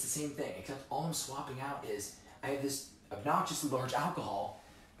 basically it's the same thing, except all I'm swapping out is I have this obnoxiously large alcohol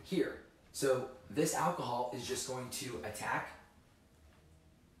here. So this alcohol is just going to attack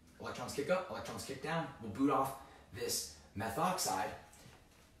electrons kick up, electrons kick down. We'll boot off this methoxide.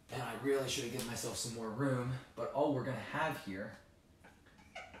 And I really should have given myself some more room, but all we're going to have here,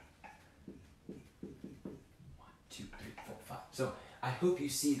 1, 2, 3, 4, 5. So I hope you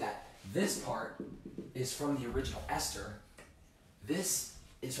see that this part is from the original ester. This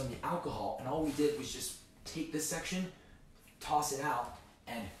is from the alcohol, and all we did was just take this section, toss it out,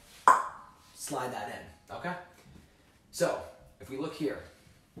 and slide that in, okay? So if we look here,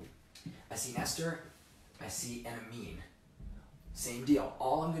 I see an ester, I see an amine. Same deal.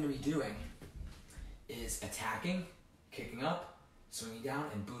 All I'm going to be doing is attacking, kicking up, swinging down,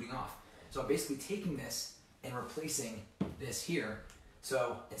 and booting off. So I'm basically taking this and replacing this here.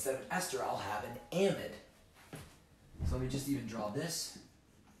 So instead of an ester, I'll have an amide. So let me just even draw this.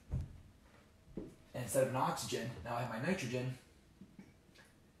 And instead of an oxygen, now I have my nitrogen.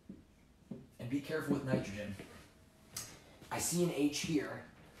 And be careful with nitrogen. I see an H here,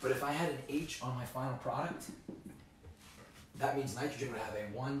 but if I had an H on my final product, that means nitrogen would have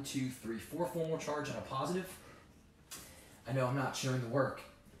a 1, 2, 3, 4 formal charge and a positive. I know I'm not showing the work,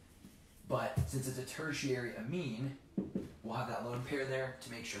 but since it's a tertiary amine, we'll have that lone pair there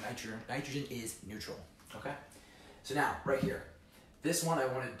to make sure nitrogen is neutral, okay? So now, right here, this one I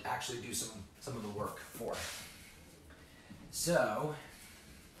want to actually do some of the work for. So,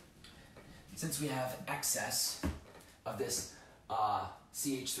 since we have excess of this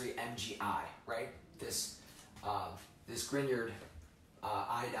CH3MgI, right? This Grignard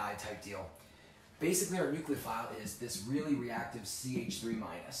iodide type deal. Basically, our nucleophile is this really reactive CH3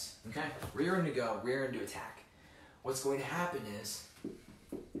 minus. Okay, rear end to go, rear end to attack. What's going to happen is,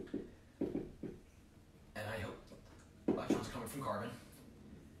 and I hope electrons are coming from carbon.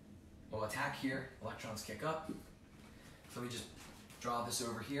 We'll attack here. Electrons kick up. So we just draw this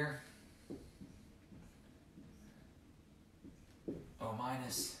over here. O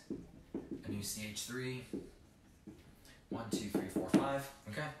minus, a new CH3. 1, 2, 3, 4, 5,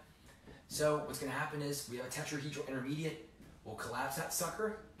 okay? So what's gonna happen is we have a tetrahedral intermediate, we'll collapse that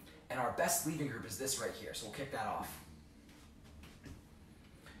sucker, and our best leaving group is this right here, so we'll kick that off.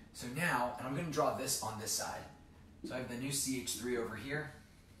 So now, and I'm gonna draw this on this side. So I have the new CH3 over here,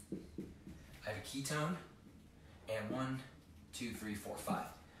 I have a ketone, and 1, 2, 3, 4, 5.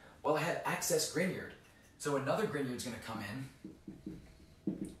 Well, I have excess Grignard, so another Grignard's gonna come in,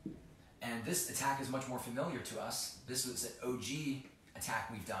 and this attack is much more familiar to us. This was an OG attack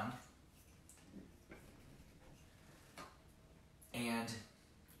we've done. And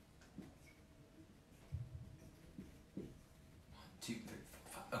 1, 2, 3,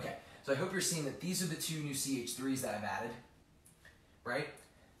 4, 5. Okay, so I hope you're seeing that these are the two new CH3s that I've added, right?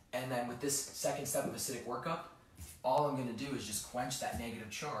 And then with this second step of acidic workup, all I'm gonna do is just quench that negative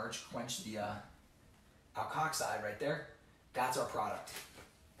charge, quench the alkoxide right there. That's our product.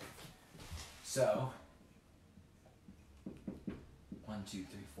 So, 1, 2, 3,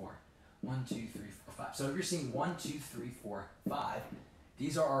 4. 1, 2, 3, 4, 5. So if you're seeing 1, 2, 3, 4, 5,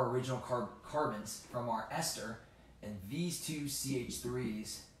 these are our original carbons from our ester, and these two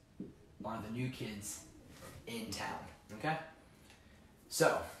CH3s are the new kids in town, okay?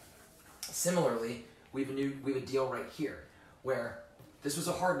 So, similarly, we have a deal right here, where this was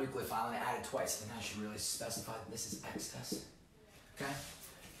a hard nucleophile and I added twice, and I should really specify that this is excess, okay?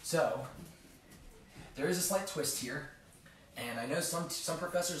 So, there is a slight twist here, and I know some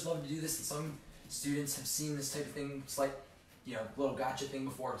professors love to do this, and some students have seen this type of thing, slight, little gotcha thing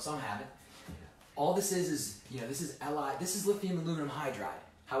before, some haven't. All this is, this is lithium aluminum hydride.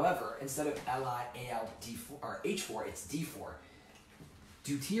 However, instead of LiAlD4 or H4, it's D4.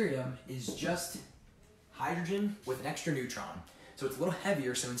 Deuterium is just hydrogen with an extra neutron. So it's a little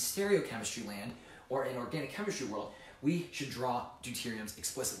heavier, so in stereochemistry land, or in organic chemistry world, we should draw deuteriums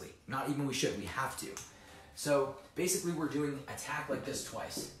explicitly. Not even we should, we have to. So basically we're doing attack like this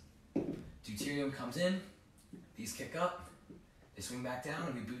twice. Deuterium comes in, these kick up, they swing back down,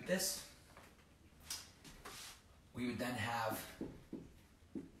 and we boot this. We would then have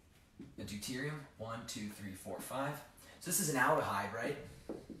the deuterium, 1, 2, 3, 4, 5. So this is an aldehyde, right?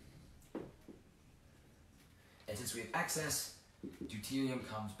 And since we have excess, deuterium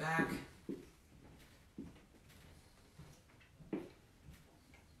comes back.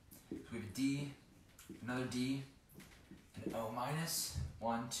 So we have a D, another D, an O minus,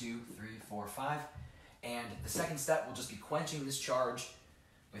 1, 2, 3, 4, 5. And the second step will just be quenching this charge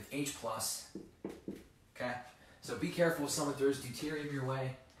with H plus, okay? So be careful if someone throws deuterium your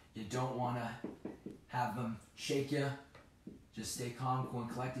way. You don't want to have them shake you. Just stay calm, cool,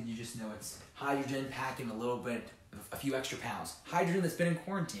 and collected. You just know it's hydrogen packing a little bit, a few extra pounds. Hydrogen that's been in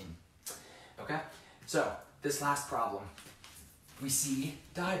quarantine, okay? So this last problem, we see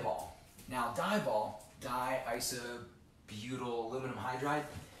diball. Now diol, diisobutyl aluminum hydride,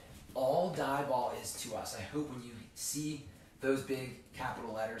 all diol is to us, I hope when you see those big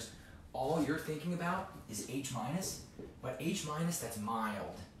capital letters, all you're thinking about is H minus, but H minus, that's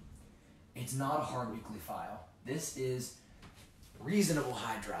mild. It's not a hard nucleophile. This is reasonable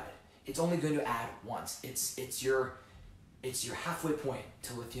hydride. It's only going to add once. It's your halfway point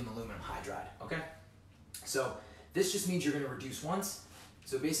to lithium aluminum hydride, okay? So this just means you're going to reduce once.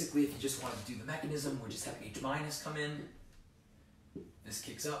 So basically, if you just want to do the mechanism, we just have H minus come in. This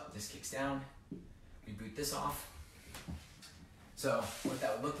kicks up, this kicks down. We boot this off. So what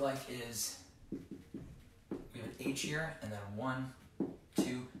that would look like is we have an H here, and then 1,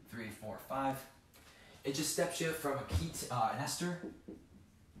 2, 3, 4, 5. It just steps you from an ester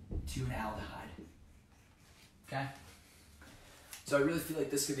to an aldehyde. Okay? So I really feel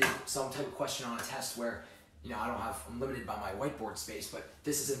like this could be some type of question on a test where, you know, I'm limited by my whiteboard space, but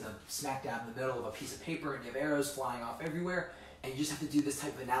this is in the smack dab in the middle of a piece of paper, and you have arrows flying off everywhere, and you just have to do this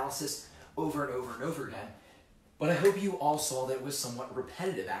type of analysis over and over and over again. But I hope you all saw that it was somewhat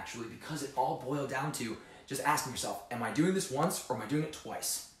repetitive, actually, because it all boiled down to just asking yourself, am I doing this once or am I doing it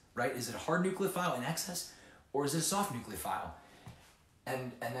twice, right? Is it a hard nucleophile in excess or is it a soft nucleophile?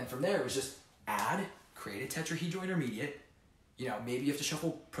 And then from there, it was just add, create a tetrahedral intermediate. You know, maybe you have to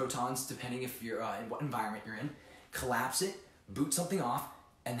shuffle protons depending if you're in what environment you're in, collapse it, boot something off,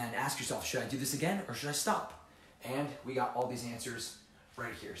 and then ask yourself, should I do this again or should I stop? And we got all these answers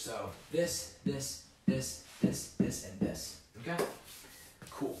right here. So this, this, this, this, this, and this, okay?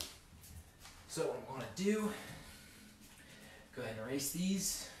 Cool. So what I'm gonna do, go ahead and erase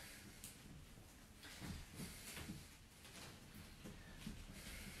these.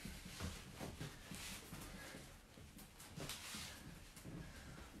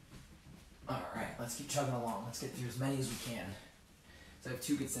 All right, let's keep chugging along. Let's get through as many as we can. So I have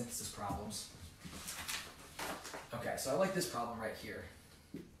 2 good synthesis problems. Okay, so I like this problem right here.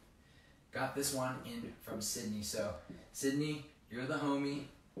 Got this one in from Sydney. So Sydney, you're the homie.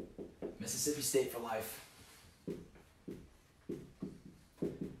 Mississippi State for life.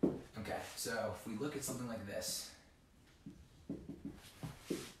 Okay, so if we look at something like this.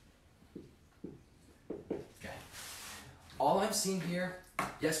 Okay. All I'm seeing here,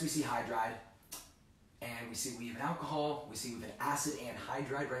 yes, we see hydride, and we have an alcohol, we have an acid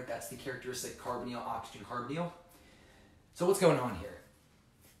anhydride, right? That's the characteristic carbonyl, oxygen carbonyl. So what's going on here?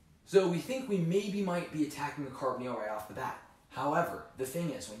 So we think we might be attacking the carbonyl right off the bat. However, the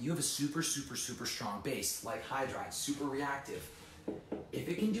thing is, when you have a super strong base, like hydride, super reactive, if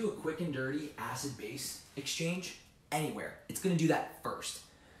it can do a quick and dirty acid-base exchange anywhere, it's gonna do that first.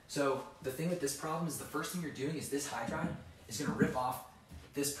 So the thing with this problem is the first thing you're doing is this hydride is gonna rip off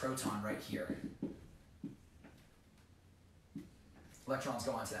this proton right here. Electrons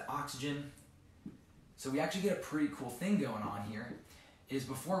go onto that oxygen. So we actually get a pretty cool thing going on here, is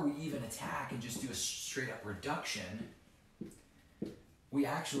before we even attack and just do a straight up reduction, we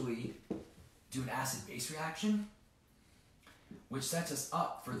actually do an acid-base reaction, which sets us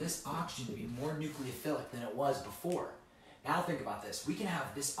up for this oxygen to be more nucleophilic than it was before. Now think about this. We can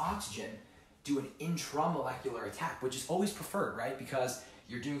have this oxygen do an intramolecular attack, which is always preferred, right? Because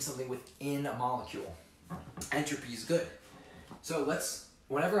you're doing something within a molecule. Entropy is good. So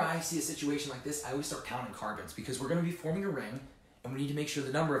whenever I see a situation like this, I always start counting carbons because we're gonna be forming a ring and we need to make sure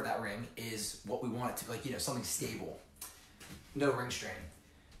the number of that ring is what we want it to be, like, you know, something stable. No ring strain.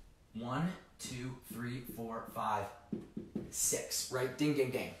 1, 2, 3, 4, 5, 6, right? Ding,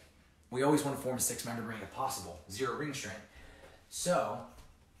 ding, ding. We always want to form a 6-membered ring if possible. 0 ring strain. So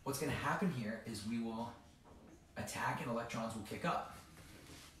what's going to happen here is we will attack and electrons will kick up.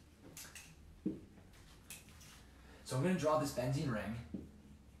 So I'm going to draw this benzene ring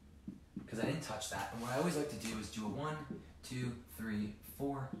because I didn't touch that. And what I always like to do is do a 1, 2, 3,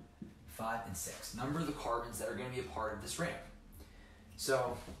 4, 5, and 6. Number the carbons that are going to be a part of this ring.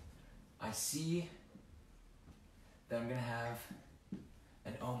 So I see that I'm going to have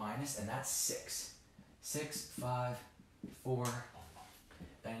an O minus, and that's 6. 6, 5, 4.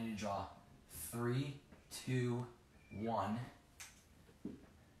 Then I need to draw 3, 2, 1.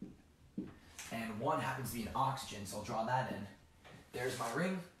 And 1 happens to be an oxygen, so I'll draw that in. There's my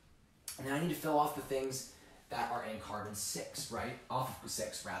ring. And then I need to fill off the things that are in carbon 6, right? Off of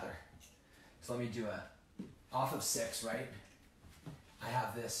 6, rather. So let me do a off of 6, right? I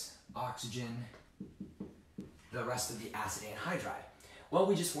have this oxygen, the rest of the acid anhydride. Well,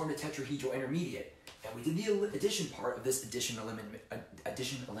 we just formed a tetrahedral intermediate, and we did the addition part of this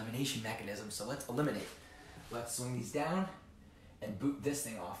addition-elimination mechanism, so let's eliminate. Let's swing these down and boot this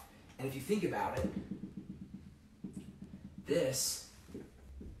thing off. And if you think about it, this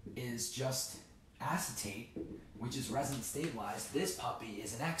is just acetate, which is resin stabilized. This puppy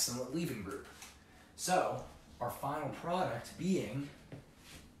is an excellent leaving group. So our final product being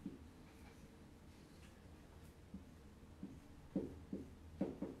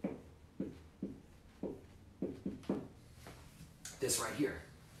this right here.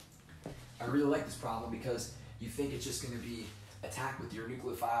 I really like this problem because you think it's just going to be attacked with your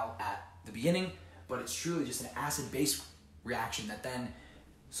nucleophile at the beginning, but it's truly just an acid-base reaction that then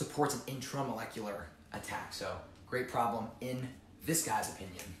supports an intramolecular attack. So great problem in this guy's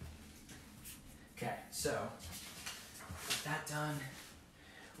opinion. Okay, so with that done,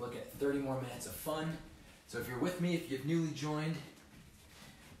 look at 30 more minutes of fun. So if you're with me, if you've newly joined,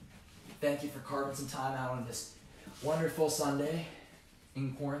 thank you for carving some time out on this wonderful Sunday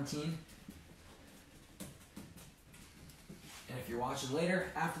in quarantine. And if you're watching later,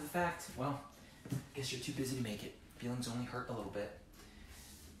 after the fact, well, I guess you're too busy to make it. Feelings only hurt a little bit.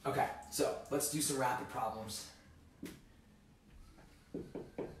 Okay, so let's do some rapid problems.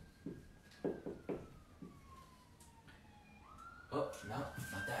 Oh, no,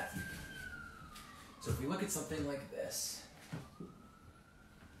 not that. So if we look at something like this,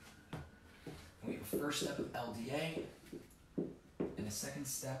 we have a first step of LDA and a second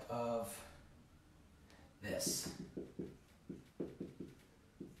step of this.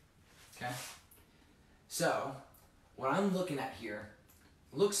 Okay? So, what I'm looking at here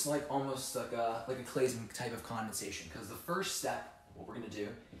looks like almost like a Claisen type of condensation, because the first step, what we're going to do,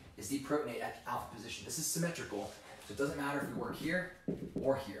 is deprotonate at the alpha position. This is symmetrical, so it doesn't matter if we work here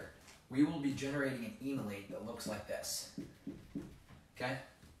or here. We will be generating an enolate that looks like this. Okay?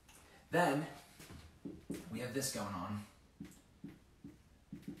 Then, we have this going on.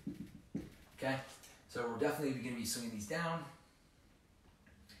 Okay? So we're definitely going to be swinging these down,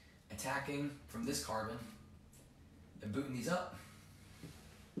 attacking from this carbon, and booting these up.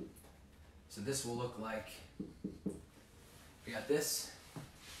 So this will look like, we got this,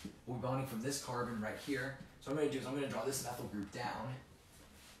 we'll be bonding from this carbon right here. So what I'm going to do is I'm going to draw this methyl group down,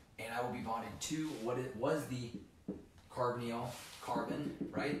 and I will be bonding to what it was the carbonyl carbon,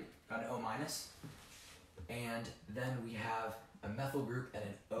 right? Got an O minus. And then we have a methyl group and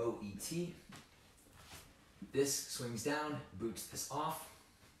an OET. This swings down, boots this off.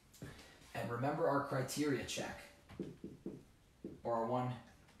 And remember our criteria check, or our one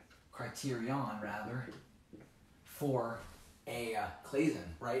criterion rather, for a Claisen,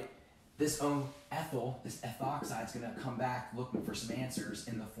 right? This ethyl, this ethoxide is going to come back looking for some answers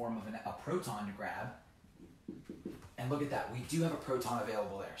in the form of a proton to grab. And look at that, we do have a proton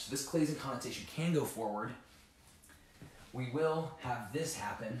available there. So this Claisen condensation can go forward. We will have this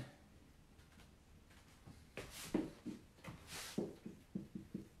happen.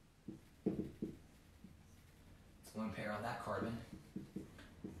 It's one pair on that carbon.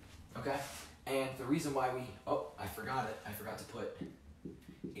 Okay, and the reason why we, oh, I forgot it. I forgot to put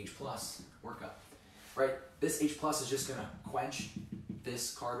H plus workup. Right, this H plus is just gonna quench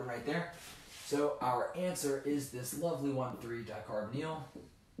this carbon right there. So our answer is this lovely 1,3-dicarbonyl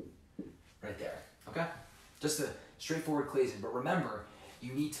right there, okay? Just a straightforward Claisen, but remember,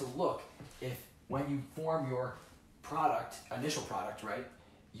 you need to look if when you form your product, initial product, right,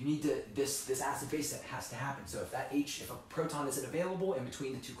 you need to, this acid base that has to happen. So if if a proton isn't available in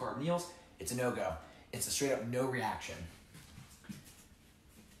between the two carbonyls, it's a no-go. It's a straight up no reaction.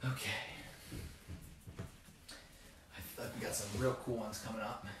 Okay. I feel like we got some real cool ones coming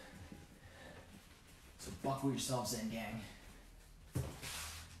up. So buckle yourselves in, gang.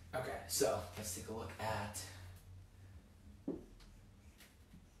 Okay, so let's take a look at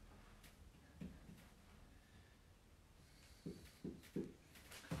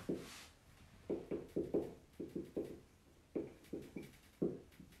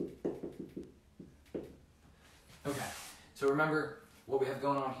so remember what we have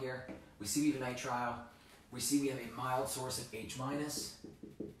going on here. We see we have a nitrile. We see we have a mild source of H minus.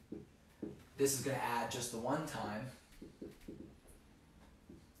 This is going to add just the one time.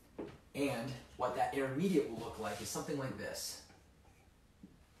 And what that intermediate will look like is something like this.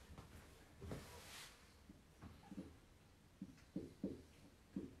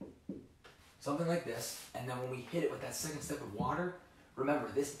 Something like this. And then when we hit it with that second step of water, remember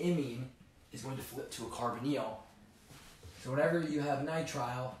this imine is going to flip to a carbonyl. So whenever you have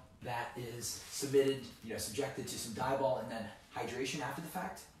nitrile that is subjected to some diol and then hydration after the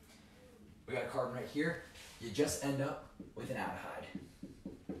fact, we got a carbon right here, you just end up with an aldehyde.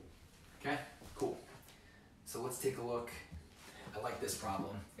 Okay, cool. So let's take a look. I like this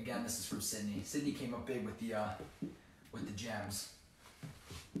problem. Again, this is from Sydney. Sydney came up big with the gems.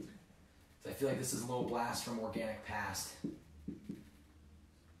 So I feel like this is a little blast from organic past.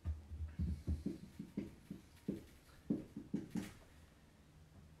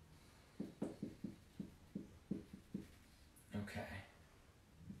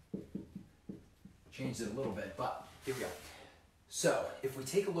 changed it a little bit, but here we go. So if we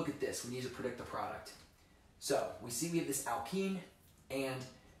take a look at this, we need to predict the product. So we see we have this alkene, and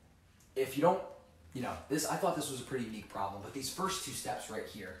if you don't, I thought this was a pretty unique problem, but these first two steps right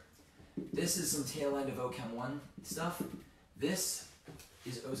here, this is some tail end of Ochem I stuff. This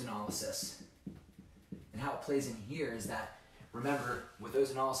is ozonolysis. And how it plays in here is that, remember, with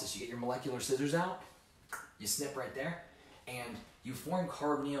ozonolysis, you get your molecular scissors out, you snip right there, and you form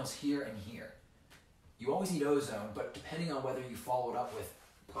carbonyls here and here. You always need ozone, but depending on whether you follow it up with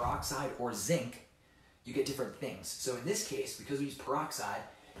peroxide or zinc, you get different things. So in this case, because we use peroxide,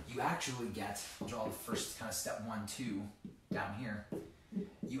 you actually get, I'll draw the first kind of step 1, 2 down here,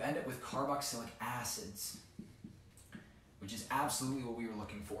 you end up with carboxylic acids, which is absolutely what we were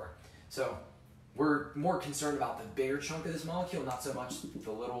looking for. So we're more concerned about the bigger chunk of this molecule, not so much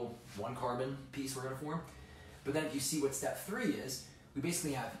the little 1 carbon piece we're going to form. But then if you see what step 3 is, we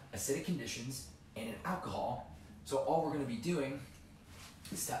basically have acidic conditions and an alcohol. So all we're going to be doing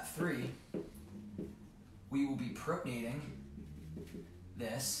in step 3, we will be protonating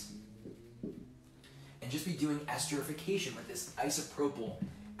this and just be doing esterification with this isopropyl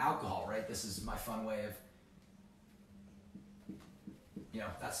alcohol, right? This is my fun way of,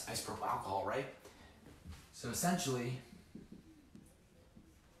 that's isopropyl alcohol, right? So essentially,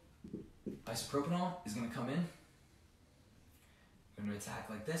 isopropanol is going to come in. We're going to attack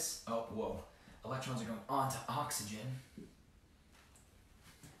like this. Oh, whoa. Electrons are going onto oxygen.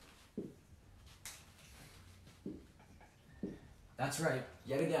 That's right.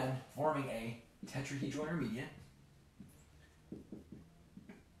 Yet again, forming a tetrahedral intermediate.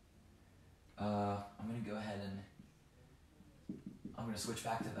 I'm going to go ahead and I'm going to switch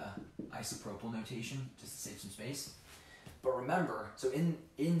back to the isopropyl notation just to save some space. But remember, so in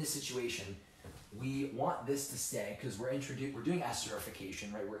this situation, we want this to stay because we're doing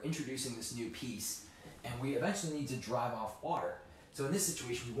esterification, right? We're introducing this new piece, and we eventually need to drive off water. So in this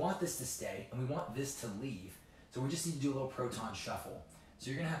situation, we want this to stay, and we want this to leave. So we just need to do a little proton shuffle. So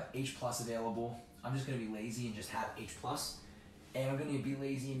you're going to have H+ available. I'm just going to be lazy and just have H+. And I'm going to be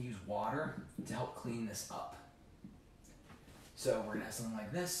lazy and use water to help clean this up. So we're going to have something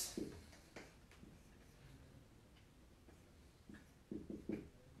like this.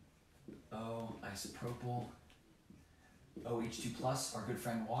 O isopropyl, OH2+, our good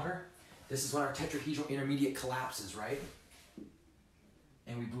friend water. This is when our tetrahedral intermediate collapses, right?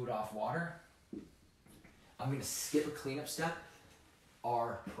 And we boot off water. I'm going to skip a cleanup step.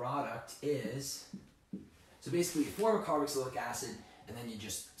 Our product is, so basically you form a carboxylic acid and then you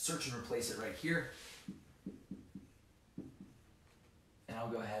just search and replace it right here. And I'll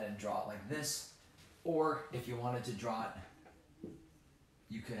go ahead and draw it like this. Or if you wanted to draw it,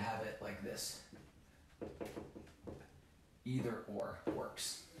 you could have it like this. Either or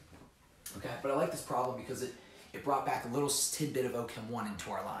works. Okay, but I like this problem because it brought back a little tidbit of Ochem I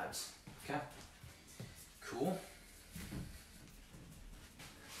into our lives. Okay, cool.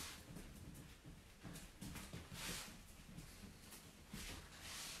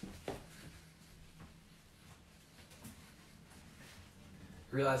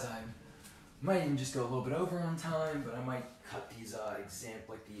 I realize I might even just go a little bit over on time, but I might cut these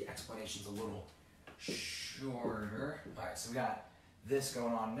the explanations a little shorter. All right, so we got this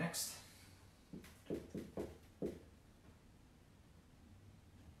going on next.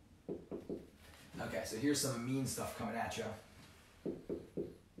 Okay, so here's some amine stuff coming at you.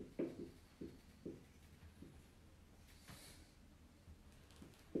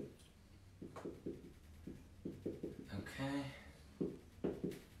 Okay.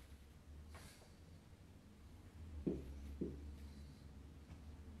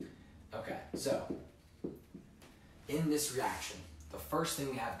 Okay, so in this reaction, the first thing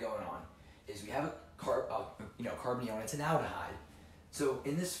we have going on is we have a carbonyl, and it's an aldehyde. So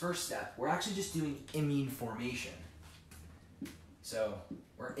in this first step, we're actually just doing imine formation. So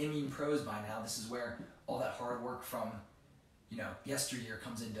we're imine pros by now. This is where all that hard work from, yesteryear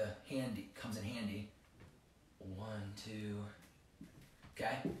comes in handy. 1, 2.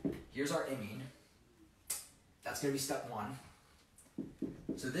 Okay, here's our imine. That's going to be step 1.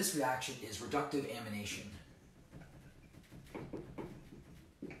 So this reaction is reductive amination.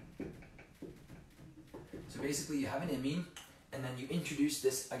 So basically you have an imine, and then you introduce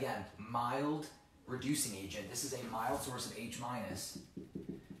this, again, mild reducing agent. This is a mild source of H-.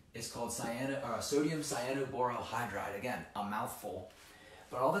 It's called sodium cyanoborohydride. Again, a mouthful.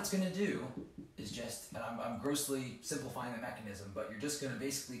 But all that's going to do is just, and I'm grossly simplifying the mechanism, but you're just going to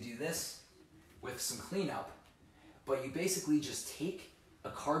basically do this with some cleanup. But you basically just take a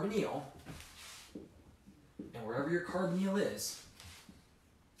carbonyl, and wherever your carbonyl is,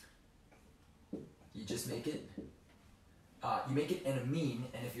 you just make it, you make it an amine,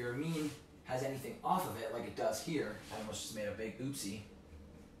 and if your amine has anything off of it, like it does here, I almost just made a big oopsie.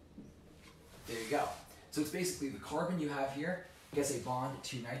 There you go. So it's basically the carbon you have here gets a bond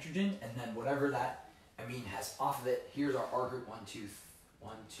to nitrogen, and then whatever that amine has off of it, here's our R group, 1, 2,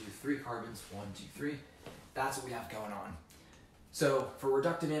 3 carbons, 1, 2, 3. That's what we have going on. So for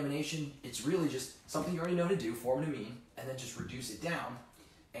reductive amination, it's really just something you already know to do, form an amine, and then just reduce it down,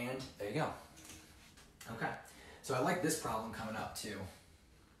 and there you go. Okay, so I like this problem coming up too.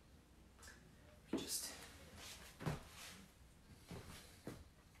 Just,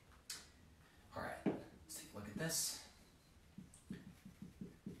 all right, let's take a look at this.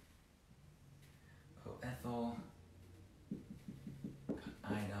 O-ethyl,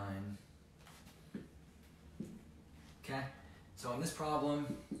 iodine. Okay, so on this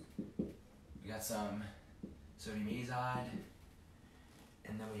problem, we got some sodium azide,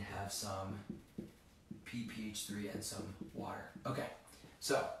 and then we have some PPH3 and some water. Okay,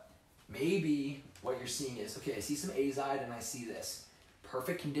 so maybe what you're seeing is, okay, I see some azide and I see this.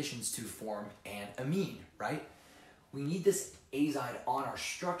 Perfect conditions to form an amine, right? We need this azide on our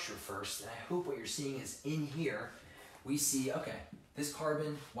structure first, and I hope what you're seeing is in here, we see, okay, this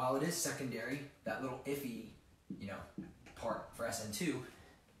carbon, while it is secondary, that little iffy, part for SN2,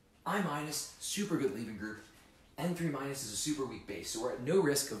 I-, super good leaving group, N3- is a super weak base, so we're at no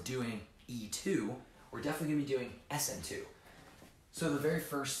risk of doing E2, we're definitely gonna be doing SN2. So the very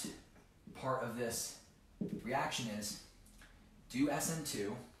first part of this reaction is do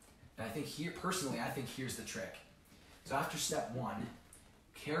SN2, and I think here, personally, I think here's the trick. So after step 1,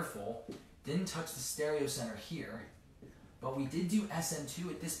 careful, didn't touch the stereocenter here, but we did do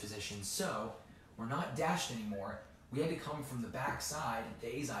SN2 at this position, so we're not dashed anymore. We had to come from the back side, the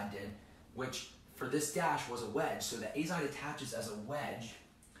azide did, which for this dash was a wedge, so the azide attaches as a wedge,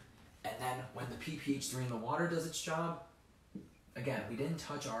 and then when the PPH3 in the water does its job, again, we didn't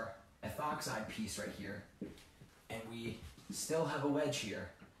touch our ethoxide piece right here, and we still have a wedge here.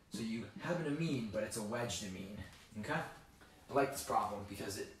 So you have an amine, but it's a wedged amine, okay? I like this problem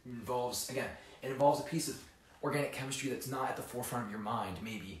because it involves, again, it involves a piece of organic chemistry that's not at the forefront of your mind,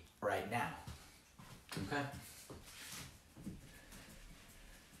 maybe, right now, okay?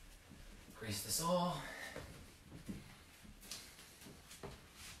 Erase this all.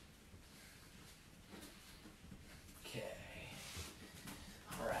 Okay.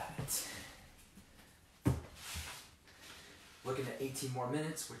 All right. Looking at 18 more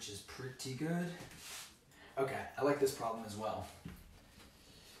minutes, which is pretty good. Okay, I like this problem as well.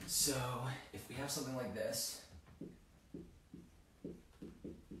 So, if we have something like this,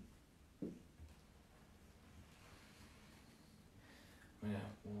 we have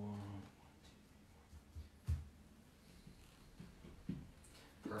 1, 2, 3,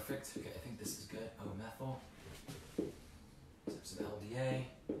 4. Perfect. Okay, I think this is good. O-methyl. Steps of LDA.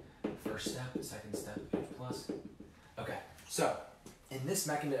 First step, second step, H+. Okay, so in this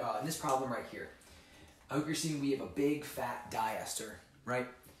problem right here, I hope you're seeing we have a big fat diester, right?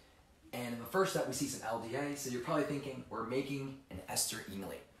 And in the first step, we see some LDA, so you're probably thinking we're making an ester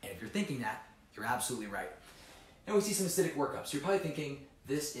enolate. And if you're thinking that, you're absolutely right. And we see some acidic workup, so you're probably thinking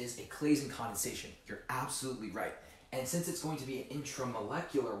this is a Claisen condensation. You're absolutely right. And since it's going to be an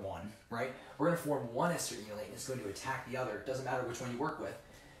intramolecular one, right, we're going to form one ester enolate, and it's going to attack the other. It doesn't matter which one you work with.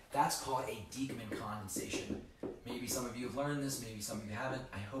 That's called a Diekmann condensation. Maybe some of you have learned this, maybe some of you haven't.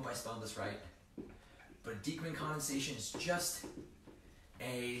 I hope I spelled this right. But a Diekmann condensation is just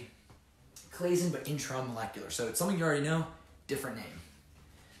a Claisen but intramolecular. So it's something you already know, different name.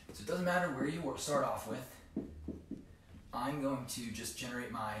 So it doesn't matter where you start off with. I'm going to just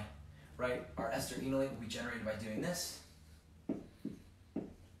generate my, right, our ester enolate will be generated by doing this.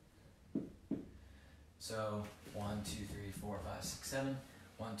 So 1, 2, 3, 4, 5, 6, 7.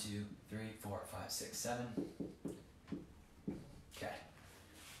 1, 2, 3, 4, 5, 6, 7. Okay.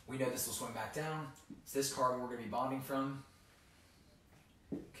 We know this will swing back down. It's this carbon we're going to be bonding from.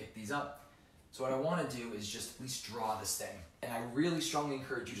 Kick these up. So what I want to do is just at least draw this thing. And I really strongly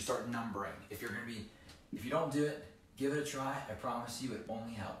encourage you to start numbering. If you don't do it, give it a try. I promise you it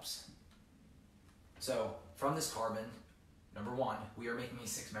only helps. So from this carbon, number 1, we are making a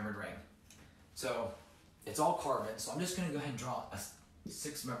 6-membered ring. So it's all carbon. So I'm just going to go ahead and draw a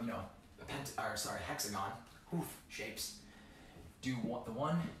hexagon, shapes. Do the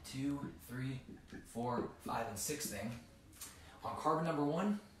 1, 2, 3, 4, 5, and 6 thing. On carbon number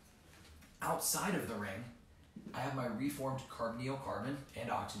 1, outside of the ring, I have my reformed carbonyl carbon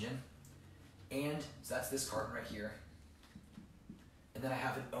and oxygen, and so that's this carbon right here. And then I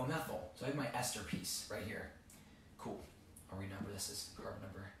have an O-methyl, so I have my ester piece right here. Cool. I'll renumber this as carbon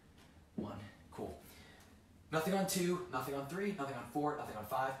number 1, Cool. Nothing on 2, nothing on 3, nothing on 4, nothing on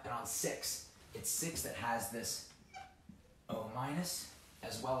 5, and on 6. It's 6 that has this O minus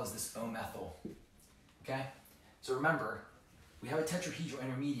as well as this O methyl. Okay? So remember, we have a tetrahedral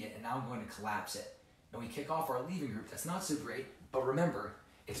intermediate, and now I'm going to collapse it. And we kick off our leaving group. That's not so great, but remember,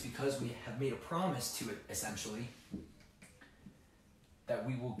 it's because we have made a promise to it, essentially, that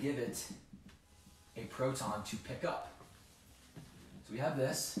we will give it a proton to pick up. So we have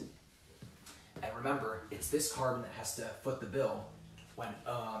this, and remember, it's this carbon that has to foot the bill when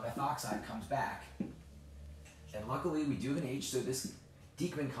methoxide comes back. And luckily, we do have an H, so this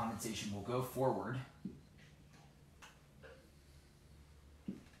Dieckmann condensation will go forward.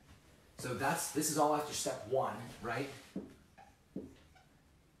 So this is all after step 1, right?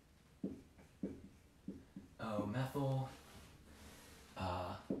 O methyl,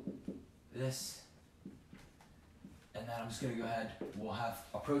 this, and then I'm just going to go ahead, we'll have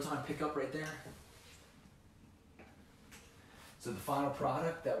a proton pickup right there. So the final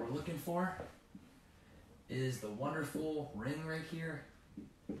product that we're looking for is the wonderful ring right here.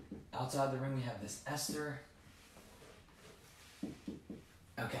 Outside the ring we have this ester.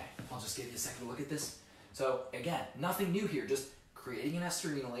 Okay, I'll just give you a second to look at this. So again, nothing new here, just creating an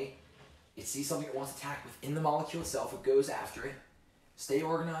ester enolate. It sees something it wants to attack within the molecule itself, it goes after it. Stay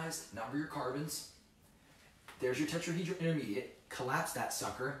organized, number your carbons. There's your tetrahedral intermediate, collapse that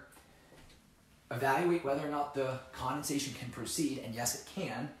sucker. Evaluate whether or not the condensation can proceed, and yes it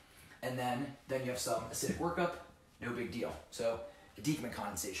can. And then you have some acidic workup, no big deal. So a Dieckmann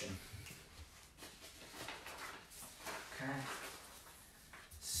condensation. Okay.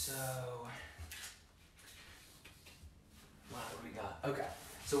 So, what do we got? Okay,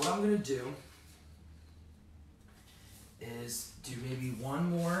 so what I'm going to do is do maybe one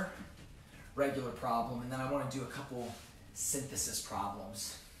more regular problem, and then I want to do a couple synthesis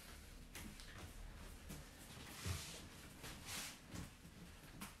problems.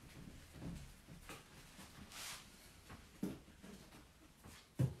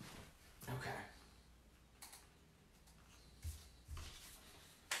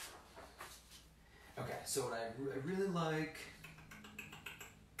 So what I really like,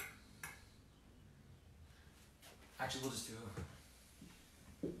 actually we'll just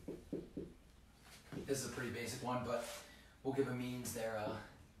do, this is a pretty basic one, but we'll give amines their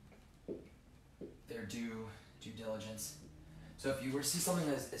due diligence. So if you were to see something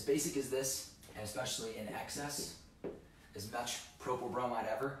as basic as this, and especially in excess, as much propyl bromide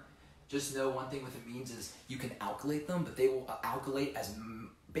ever, just know one thing with amines is you can alkylate them, but they will alkylate as,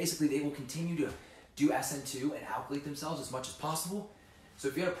 basically they will continue to do SN2 and alkylate themselves as much as possible. So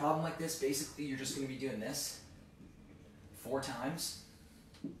if you had a problem like this, basically you're just going to be doing this 4 times.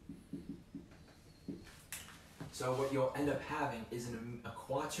 So what you'll end up having is a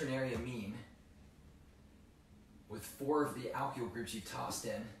quaternary amine with 4 of the alkyl groups you tossed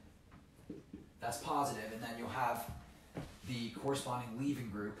in. That's positive, and then you'll have the corresponding leaving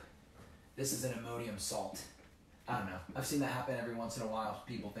group. This is an ammonium salt. I don't know. I've seen that happen every once in a while.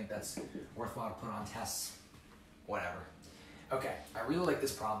 People think that's worthwhile to put on tests. Whatever. Okay, I really like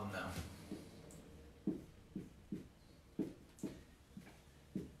this problem though.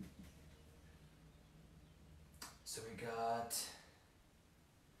 So we got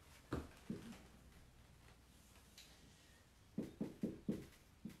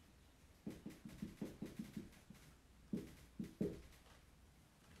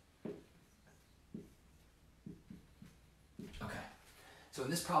so in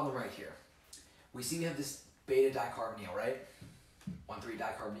this problem right here, we see we have this beta dicarbonyl, right?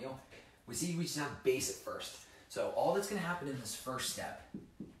 1,3-dicarbonyl. We see we just have base at first. So all that's going to happen in this first step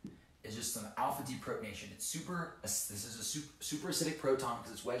is just some alpha deprotonation. This is a super acidic proton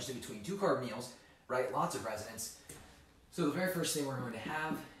because it's wedged in between 2 carbonyls, right? Lots of resonance. So the very first thing we're going to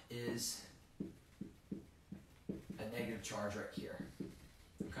have is a negative charge right here.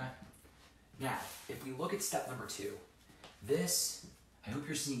 Okay? Now, if we look at step number 2, this, I hope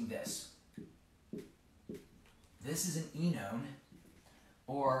you're seeing this. This is an enone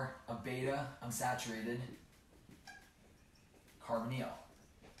or a beta unsaturated carbonyl.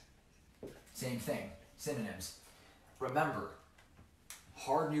 Same thing, synonyms. Remember,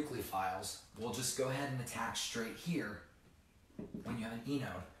 hard nucleophiles will just go ahead and attack straight here when you have an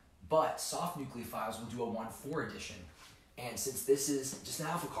enone, but soft nucleophiles will do a 1,4 addition. And since this is just an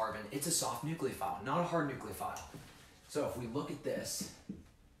alpha carbon, it's a soft nucleophile, not a hard nucleophile. So if we look at this,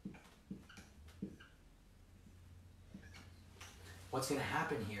 what's going to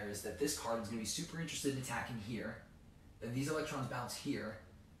happen here is that this carbon is going to be super interested in attacking here, then these electrons bounce here,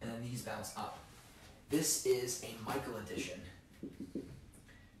 and then these bounce up. This is a Michael addition.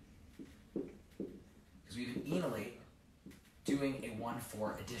 because we have an enolate doing a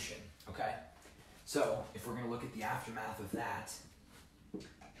 1,4 addition, okay? So if we're going to look at the aftermath of that,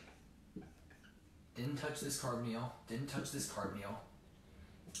 didn't touch this carbonyl, didn't touch this carbonyl.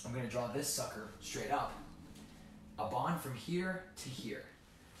 I'm going to draw this sucker straight up. A bond from here to here.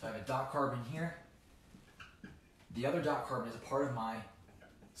 So I have a dot carbon here. The other dot carbon is a part of my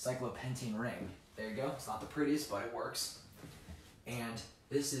cyclopentane ring. There you go. It's not the prettiest, but it works. And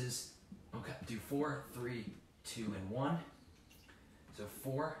this is, okay, do 4, 3, 2, and 1. So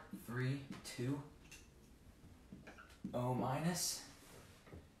 4, 3, 2, O minus,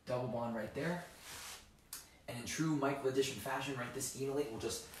 double bond right there. And in true Michael addition fashion, right, this enolate will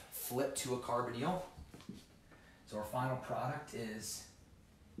just flip to a carbonyl. So our final product is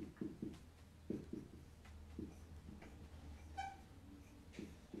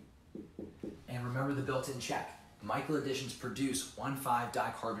and remember the built-in check. Michael additions produce 1,5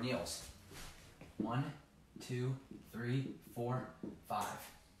 dicarbonyls. 1, 2, 3, 4, 5.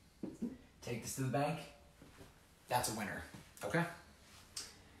 Take this to the bank. That's a winner. Okay?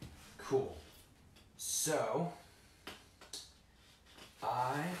 Cool. So,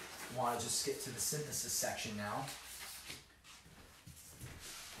 I want to just skip to the synthesis section now.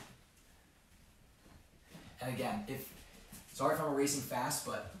 And again, sorry if I'm erasing fast,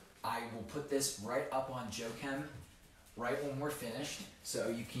 but I will put this right up on Ochem right when we're finished, so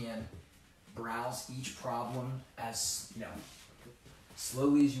you can browse each problem as, you know,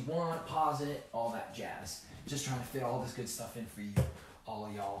 slowly as you want, pause it, all that jazz. Just trying to fit all this good stuff in for you, all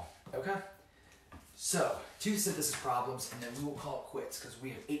of y'all. Okay? So, 2 synthesis problems, and then we will call it quits because we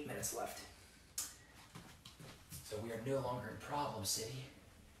have 8 minutes left. So we are no longer in problem city.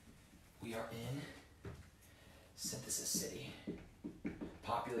 We are in synthesis city.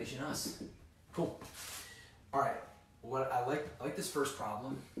 Population us. Cool. All right. What I like this first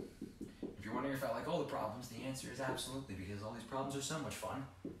problem. If you're wondering if I like all the problems, the answer is absolutely, because all these problems are so much fun.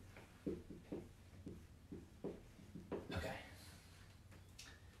 Okay.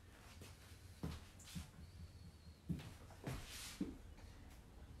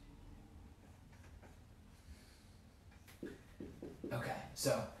 Okay,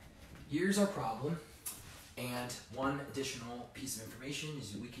 so here's our problem, and one additional piece of information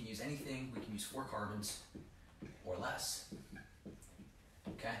is we can use anything. We can use 4 carbons or less.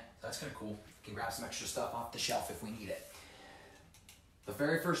 Okay, so that's kind of cool. You can grab some extra stuff off the shelf if we need it. The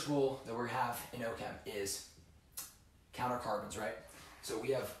very first rule that we have in Ochem is count our carbons, right? So we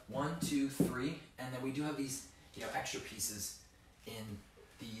have 1, 2, 3, and then we do have these, you know, extra pieces in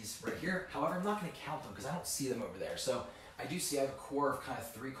these right here. However, I'm not going to count them because I don't see them over there. So I do see I have a core of kind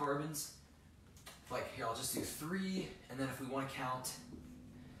of 3 carbons. Like here, I'll just do 3, and then if we want to count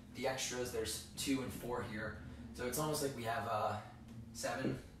the extras, there's 2 and 4 here. So it's almost like we have 7,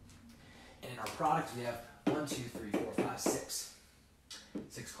 and in our product we have 1, 2, 3, 4, 5, 6.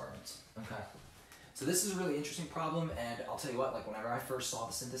 6 carbons. Okay. So this is a really interesting problem, and I'll tell you what, like whenever I first saw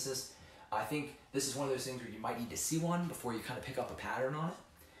the synthesis, I think this is one of those things where you might need to see one before you kind of pick up a pattern on it.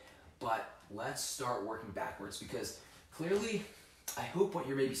 But let's start working backwards, because clearly, I hope what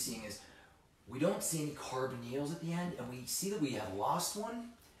you're maybe seeing is we don't see any carbonyls at the end, and we see that we have lost one.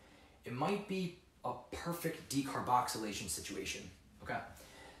 It might be a perfect decarboxylation situation. Okay,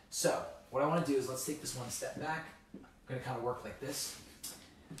 so what I want to do is let's take this one step back. I'm going to kind of work like this.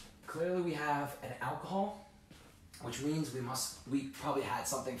 Clearly we have an alcohol, which means we probably had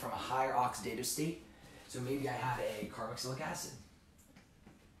something from a higher oxidative state. So maybe I had a carboxylic acid.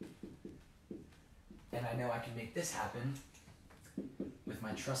 And I know I can make this happen with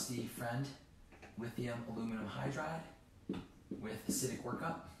my trusty friend, lithium aluminum hydride with acidic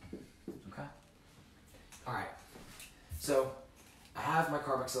workup. Okay? All right. So I have my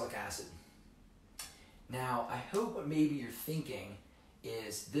carboxylic acid. Now, I hope what maybe you're thinking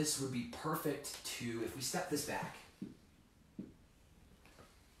is this would be perfect to, if we step this back.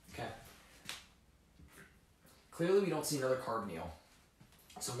 Okay. Clearly we don't see another carbonyl.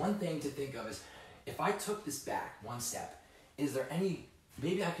 So one thing to think of is, if I took this back one step, is there any,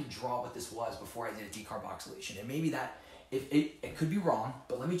 maybe I could draw what this was before I did a decarboxylation. And maybe that, it could be wrong,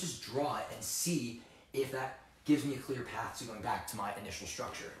 but let me just draw it and see if that gives me a clear path to going back to my initial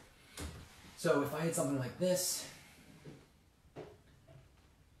structure. So if I had something like this,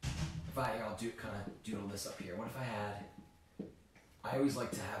 I'll do kind of doodle this up here. What if I had, I always like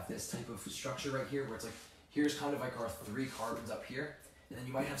to have this type of structure right here where it's like, here's kind of like our 3 carbons up here, and then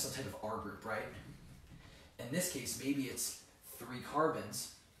you might have some type of R group, right? In this case, maybe it's 3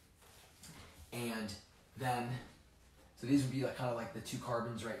 carbons, and then, so these would be like kind of like the 2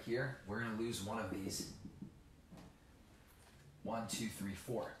 carbons right here. We're going to lose one of these. 1, 2, 3,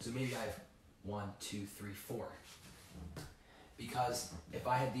 4. So maybe I have 1, 2, 3, 4. Because if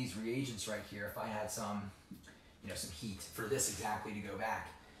I had these reagents right here, if I had some, some heat for this exactly to go back,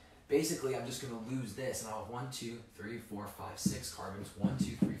 basically I'm just going to lose this, and I'll have 1, 2, 3, 4, 5, 6 carbons. 1,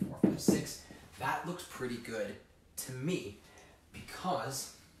 2, 3, 4, 5, 6. That looks pretty good to me,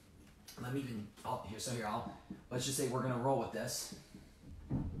 because let's just say we're going to roll with this.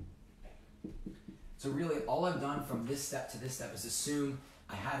 So really, all I've done from this step to this step is assume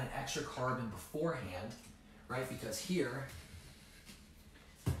I had an extra carbon beforehand, right? Because here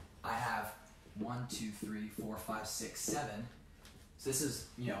I have 1, 2, 3, 4, 5, 6, 7. So this is,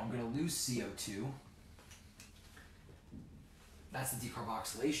 I'm going to lose CO2. That's the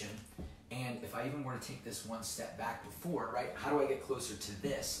decarboxylation. And if I even were to take this one step back before, right, how do I get closer to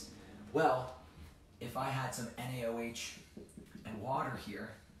this? Well, if I had some NaOH and water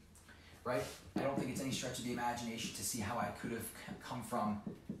here, right, I don't think it's any stretch of the imagination to see how I could have come from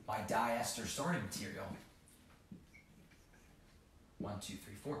my diester starting material. 1, 2,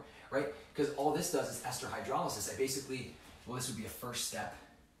 3, 4, right? Because all this does is ester hydrolysis. I basically, this would be a first step,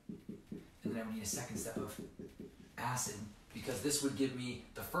 and then I would need a second step of acid, because this would give me,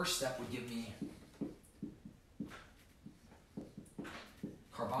 the first step would give me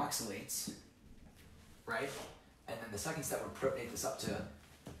carboxylates, right? And then the second step would protonate this up to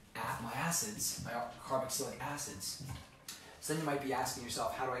my acids, my carboxylic acids. So then you might be asking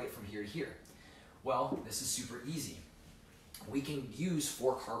yourself, how do I get from here to here? Well, this is super easy. We can use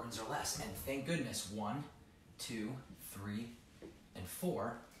 4 carbons or less, and thank goodness, 1, 2, 3, and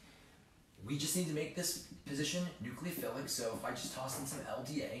 4. We just need to make this position nucleophilic, so if I just toss in some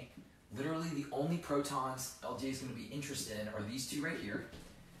LDA, literally the only protons LDA is going to be interested in are these 2 right here.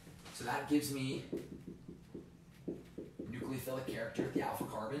 So that gives me nucleophilic character, the alpha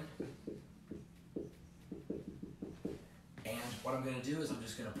carbon. And what I'm going to do is I'm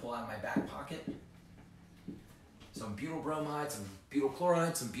just going to pull out of my back pocket some butyl bromide, some butyl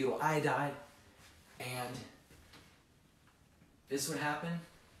chloride, some butyl iodide, and this would happen.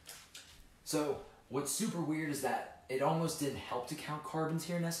 So what's super weird is that it almost didn't help to count carbons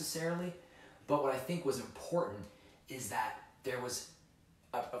here necessarily, but what I think was important is that there was,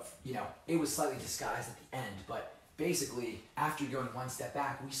 it was slightly disguised at the end, but basically after going one step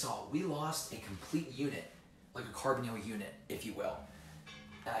back, we lost a complete unit, like a carbonyl unit, if you will.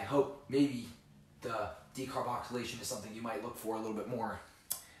 And I hope maybe the decarboxylation is something you might look for a little bit more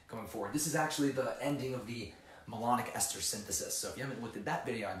going forward. This is actually the ending of the malonic ester synthesis. So if you haven't looked at that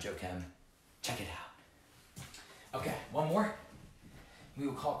video on Ochem, check it out. Okay, one more. We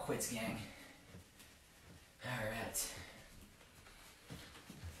will call it quits, gang. All right.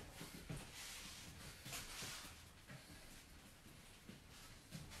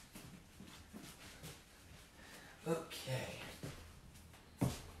 Okay.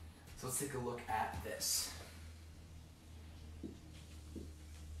 So let's take a look at this.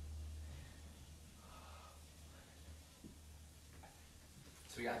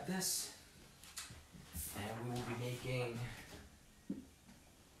 So we got this, and we will be making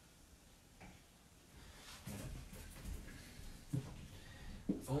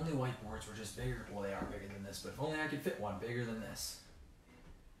if only whiteboards were just bigger. Well, they are bigger than this, but if only I could fit one bigger than this.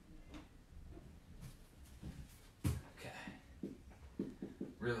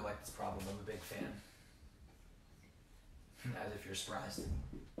 Really like this problem. I'm a big fan. As if you're surprised.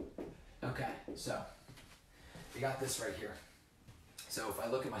 Okay, so we got this right here. So if I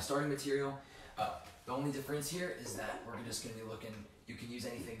look at my starting material, the only difference here is that we're just going to be looking, you can use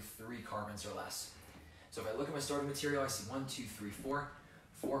anything 3 carbons or less. So if I look at my starting material, I see 1, 2, 3,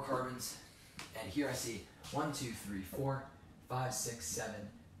 4 carbons. And here I see 1, 2, 3, 4, 5, 6, 7.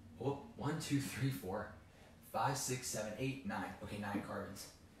 Oh, 1, 2, 3, 4. 5, 6, 7, 8, 9. Okay, 9 carbons.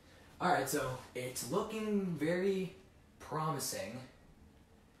 All right, so it's looking very promising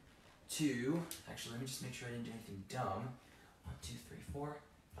to, actually, let me just make sure I didn't do anything dumb. 1, 2, 3, 4,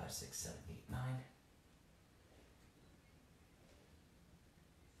 5, 6, 7, 8, 9.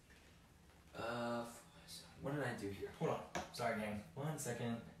 What did I do here? Hold on. Sorry, gang. 1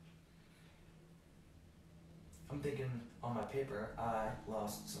 second. I'm thinking on my paper, I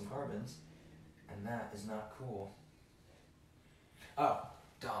lost some carbons. And that is not cool. Oh,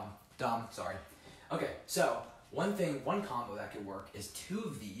 dumb, sorry. Okay, so one combo that could work is 2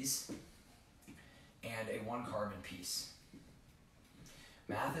 of these and a 1 carbon piece.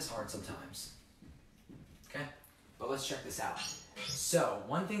 Math is hard sometimes, okay? But let's check this out. So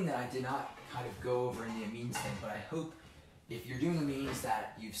one thing that I did not kind of go over in the amines thing, but I hope if you're doing amines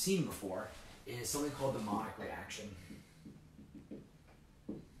that you've seen before, is something called the monic reaction.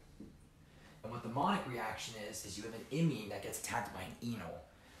 And what the monic reaction is you have an imine that gets attacked by an enol.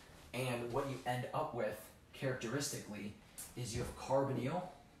 And what you end up with, characteristically, is you have a carbonyl,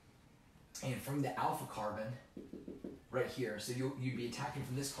 and from the alpha carbon, right here, so you'd be attacking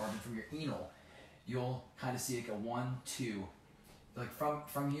from this carbon, from your enol, you'll kind of see like a 1, 2. Like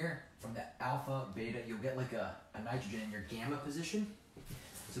from here, from the alpha, beta, you'll get like a nitrogen in your gamma position.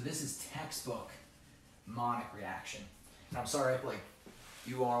 So this is textbook monic reaction. And I'm sorry, like,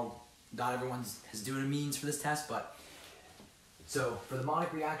 you all, not everyone's is doing amines for this test, but so for the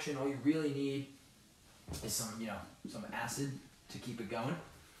monic reaction, all you really need is some acid to keep it going.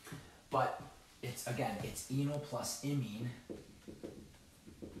 But it's enol plus imine.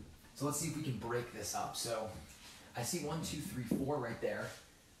 So let's see if we can break this up. So I see 1, 2, 3, 4 right there.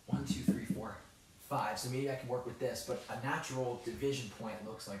 1, 2, 3, 4, 5. So maybe I can work with this, but a natural division point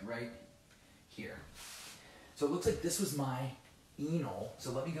looks like right here. So it looks like this was my enol.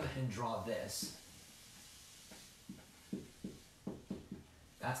 So let me go ahead and draw this.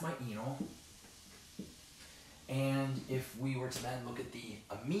 That's my enol. And if we were to then look at the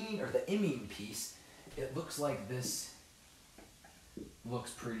amine or the imine piece, it looks like this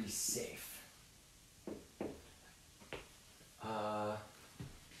looks pretty safe.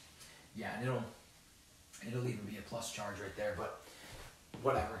 Yeah, and it'll even be a plus charge right there, but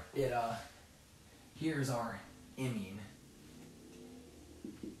whatever. Here's our imine.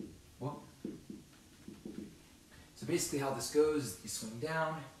 Whoa. So basically how this goes, you swing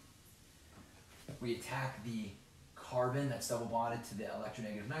down, we attack the carbon that's double bonded to the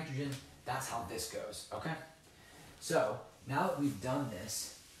electronegative nitrogen. That's how this goes, okay? So now that we've done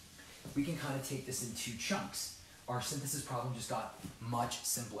this, we can kind of take this in 2 chunks. Our synthesis problem just got much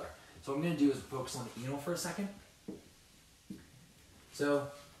simpler. So what I'm going to do is focus on the enol for a second. So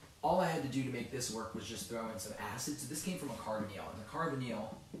all I had to do to make this work was just throw in some acid. So this came from a carbonyl, and the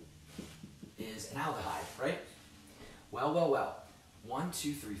carbonyl is an aldehyde, right? Well. 1,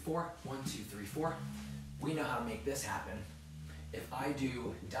 2, 3, 4, 1, 2, 3, 4. We know how to make this happen. If I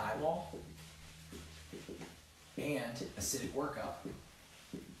do diwall and acidic workup,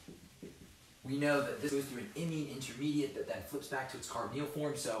 we know that this goes through an imine intermediate that then flips back to its carbonyl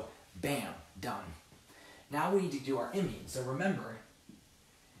form, so bam, done. Now we need to do our imines. So remember,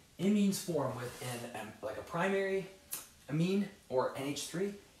 imines form with like a primary amine, or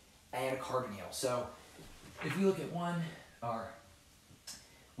NH3, and a carbonyl. So if we look at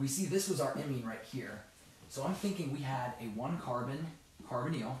we see this was our imine right here. So I'm thinking we had a 1 carbon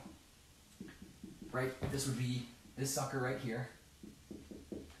carbonyl, right? This would be this sucker right here.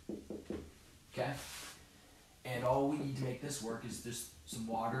 Okay? And all we need to make this work is just some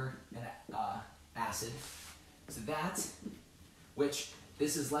water and acid. So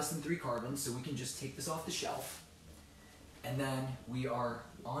this is less than 3 carbons, so we can just take this off the shelf. And then we are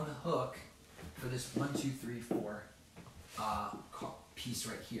on the hook for this 1, 2, 3, 4 piece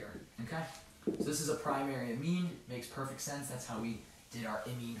right here, okay? So this is a primary amine, makes perfect sense. That's how we did our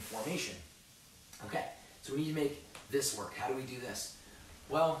imine formation. Okay, so we need to make this work. How do we do this?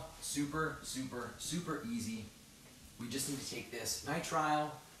 Well, super easy. We just need to take this nitrile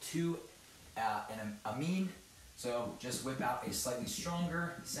to an amine. So just whip out a slightly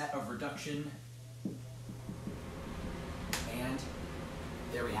stronger set of reduction. And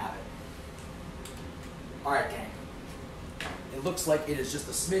there we have it. All right, gang. It looks like it is just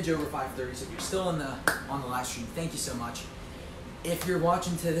a smidge over 5:30, so if you're still on the live stream, thank you so much. If you're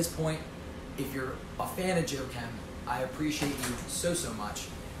watching to this point, if you're a fan of Ochem, I appreciate you so much.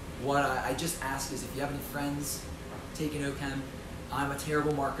 What I just ask is if you have any friends taking Ochem, I'm a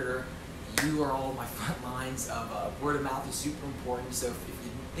terrible marketer. You are all my front lines of word of mouth is super important. So if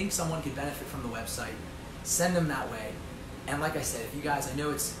you think someone could benefit from the website, send them that way. And like I said, if you guys, I know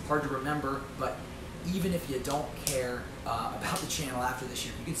it's hard to remember, but even if you don't care about the channel after this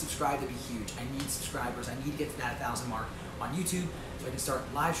year, you can subscribe to be huge. I need subscribers. I need to get to that 1,000 mark on YouTube so I can start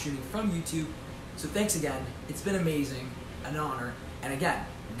live streaming from YouTube. So thanks again. It's been amazing, an honor. And again,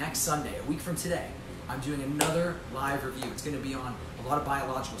 next Sunday, a week from today, I'm doing another live review. It's going to be on a lot of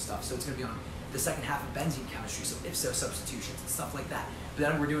biological stuff. So it's going to be on the second half of benzene chemistry, so ipso substitutions and stuff like that. But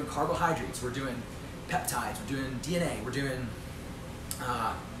then we're doing carbohydrates, we're doing peptides, we're doing DNA, we're doing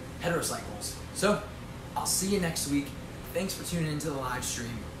heterocycles. So I'll see you next week. Thanks for tuning into the live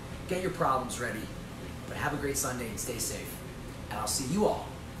stream. Get your problems ready. But have a great Sunday and stay safe. And I'll see you all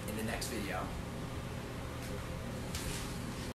in the next video.